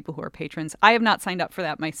for people who are patrons. I have not signed up for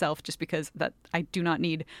that myself just because that I do not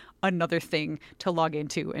need another thing to log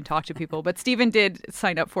into and talk to people. But Steven did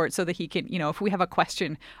sign up for it so that he can, if we have a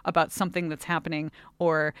question about something that's happening,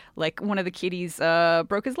 or like one of the kitties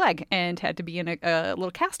broke his leg and had to be in a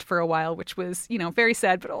little cast for a while, which was, very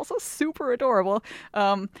sad, but also super adorable.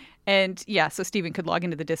 And yeah, so Steven could log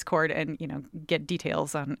into the Discord and, get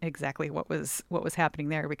details on exactly what was happening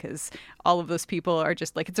there, because all of those people are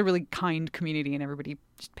just like, it's a really kind community and everybody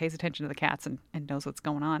just pays attention to the cats and knows what's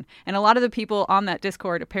going on. And a lot of the people on that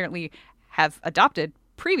Discord apparently have adopted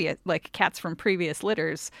cats from previous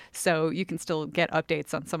litters, so you can still get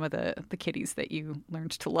updates on some of the kitties that you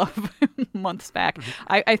learned to love months back.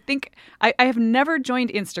 I think I have never joined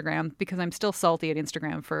Instagram because I'm still salty at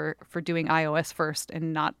Instagram for doing iOS first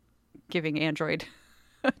and not giving Android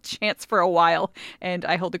a chance for a while, and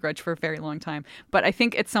I hold a grudge for a very long time. But I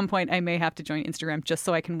think at some point I may have to join Instagram just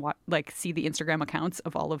so I can see the Instagram accounts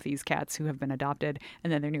of all of these cats who have been adopted,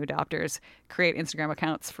 and then their new adopters create Instagram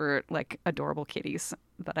accounts for like adorable kitties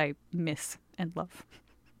that I miss and love.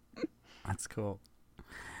 That's cool.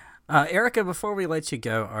 Erica, before we let you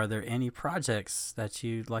go, are there any projects that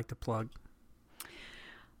you'd like to plug?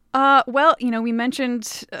 Well, we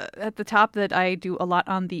mentioned at the top that I do a lot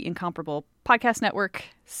on the Incomparable Podcast Network.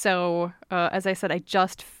 So, as I said, I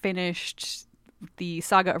just finished the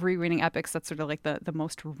saga of rereading epics. That's sort of like the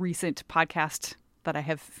most recent podcast that I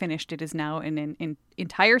have finished. It is now an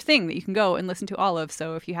entire thing that you can go and listen to all of.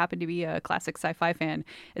 So if you happen to be a classic sci-fi fan,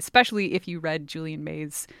 especially if you read Julian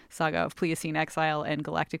May's saga of Pliocene Exile and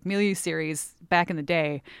Galactic Milieu series back in the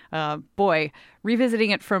day, revisiting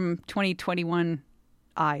it from 2021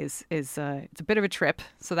 eyes is it's a bit of a trip.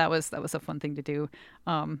 So that was a fun thing to do.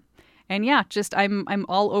 And yeah, just I'm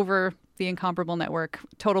all over the Incomparable Network.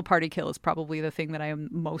 Total Party Kill is probably the thing that I am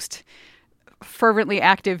most fervently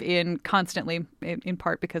active in constantly, in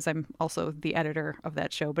part because I'm also the editor of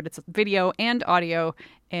that show. But it's video and audio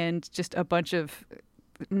and just a bunch of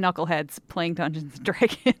knuckleheads playing Dungeons and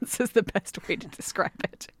Dragons is the best way to describe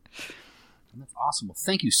it. That's awesome. Well,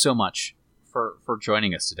 thank you so much for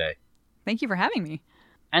joining us today. Thank you for having me.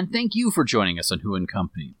 And thank you for joining us on Who and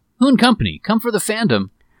Company. Who and Company, come for the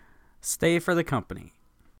fandom. Stay for the company.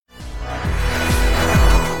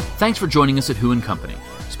 Thanks for joining us at Who and Company.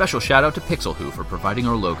 Special shout out to Pixel Who for providing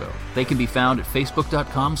our logo. They can be found at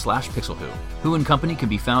facebook.com/pixelwho. Who and Company can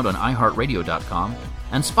be found on iHeartRadio.com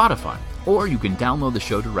and Spotify, or you can download the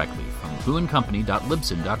show directly from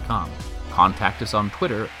whoandcompany.libsyn.com. Contact us on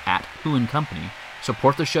Twitter at Who and Company,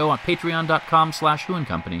 support the show on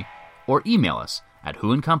patreon.com/whoandcompany, or email us at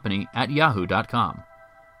whoandcompany@yahoo.com.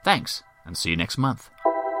 Thanks, and see you next month.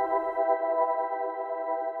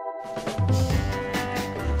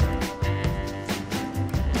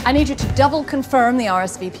 I need you to double confirm the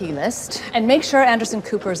RSVP list and make sure Anderson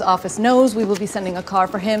Cooper's office knows we will be sending a car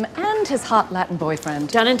for him and his hot Latin boyfriend.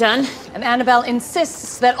 Done and done. And Annabelle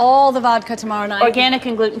insists that all the vodka tomorrow night... Organic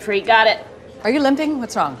and gluten-free. Got it. Are you limping?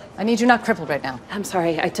 What's wrong? I need you not crippled right now. I'm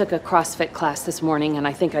sorry. I took a CrossFit class this morning, and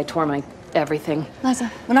I think I tore my everything. Liza,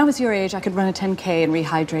 when I was your age, I could run a 10K and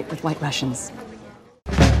rehydrate with White Russians.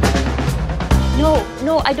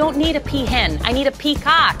 No, I don't need a peahen. I need a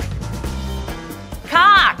peacock.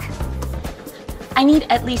 Cock! I need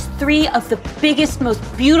at least 3 of the biggest, most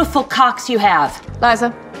beautiful cocks you have.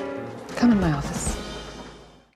 Liza, come in my office.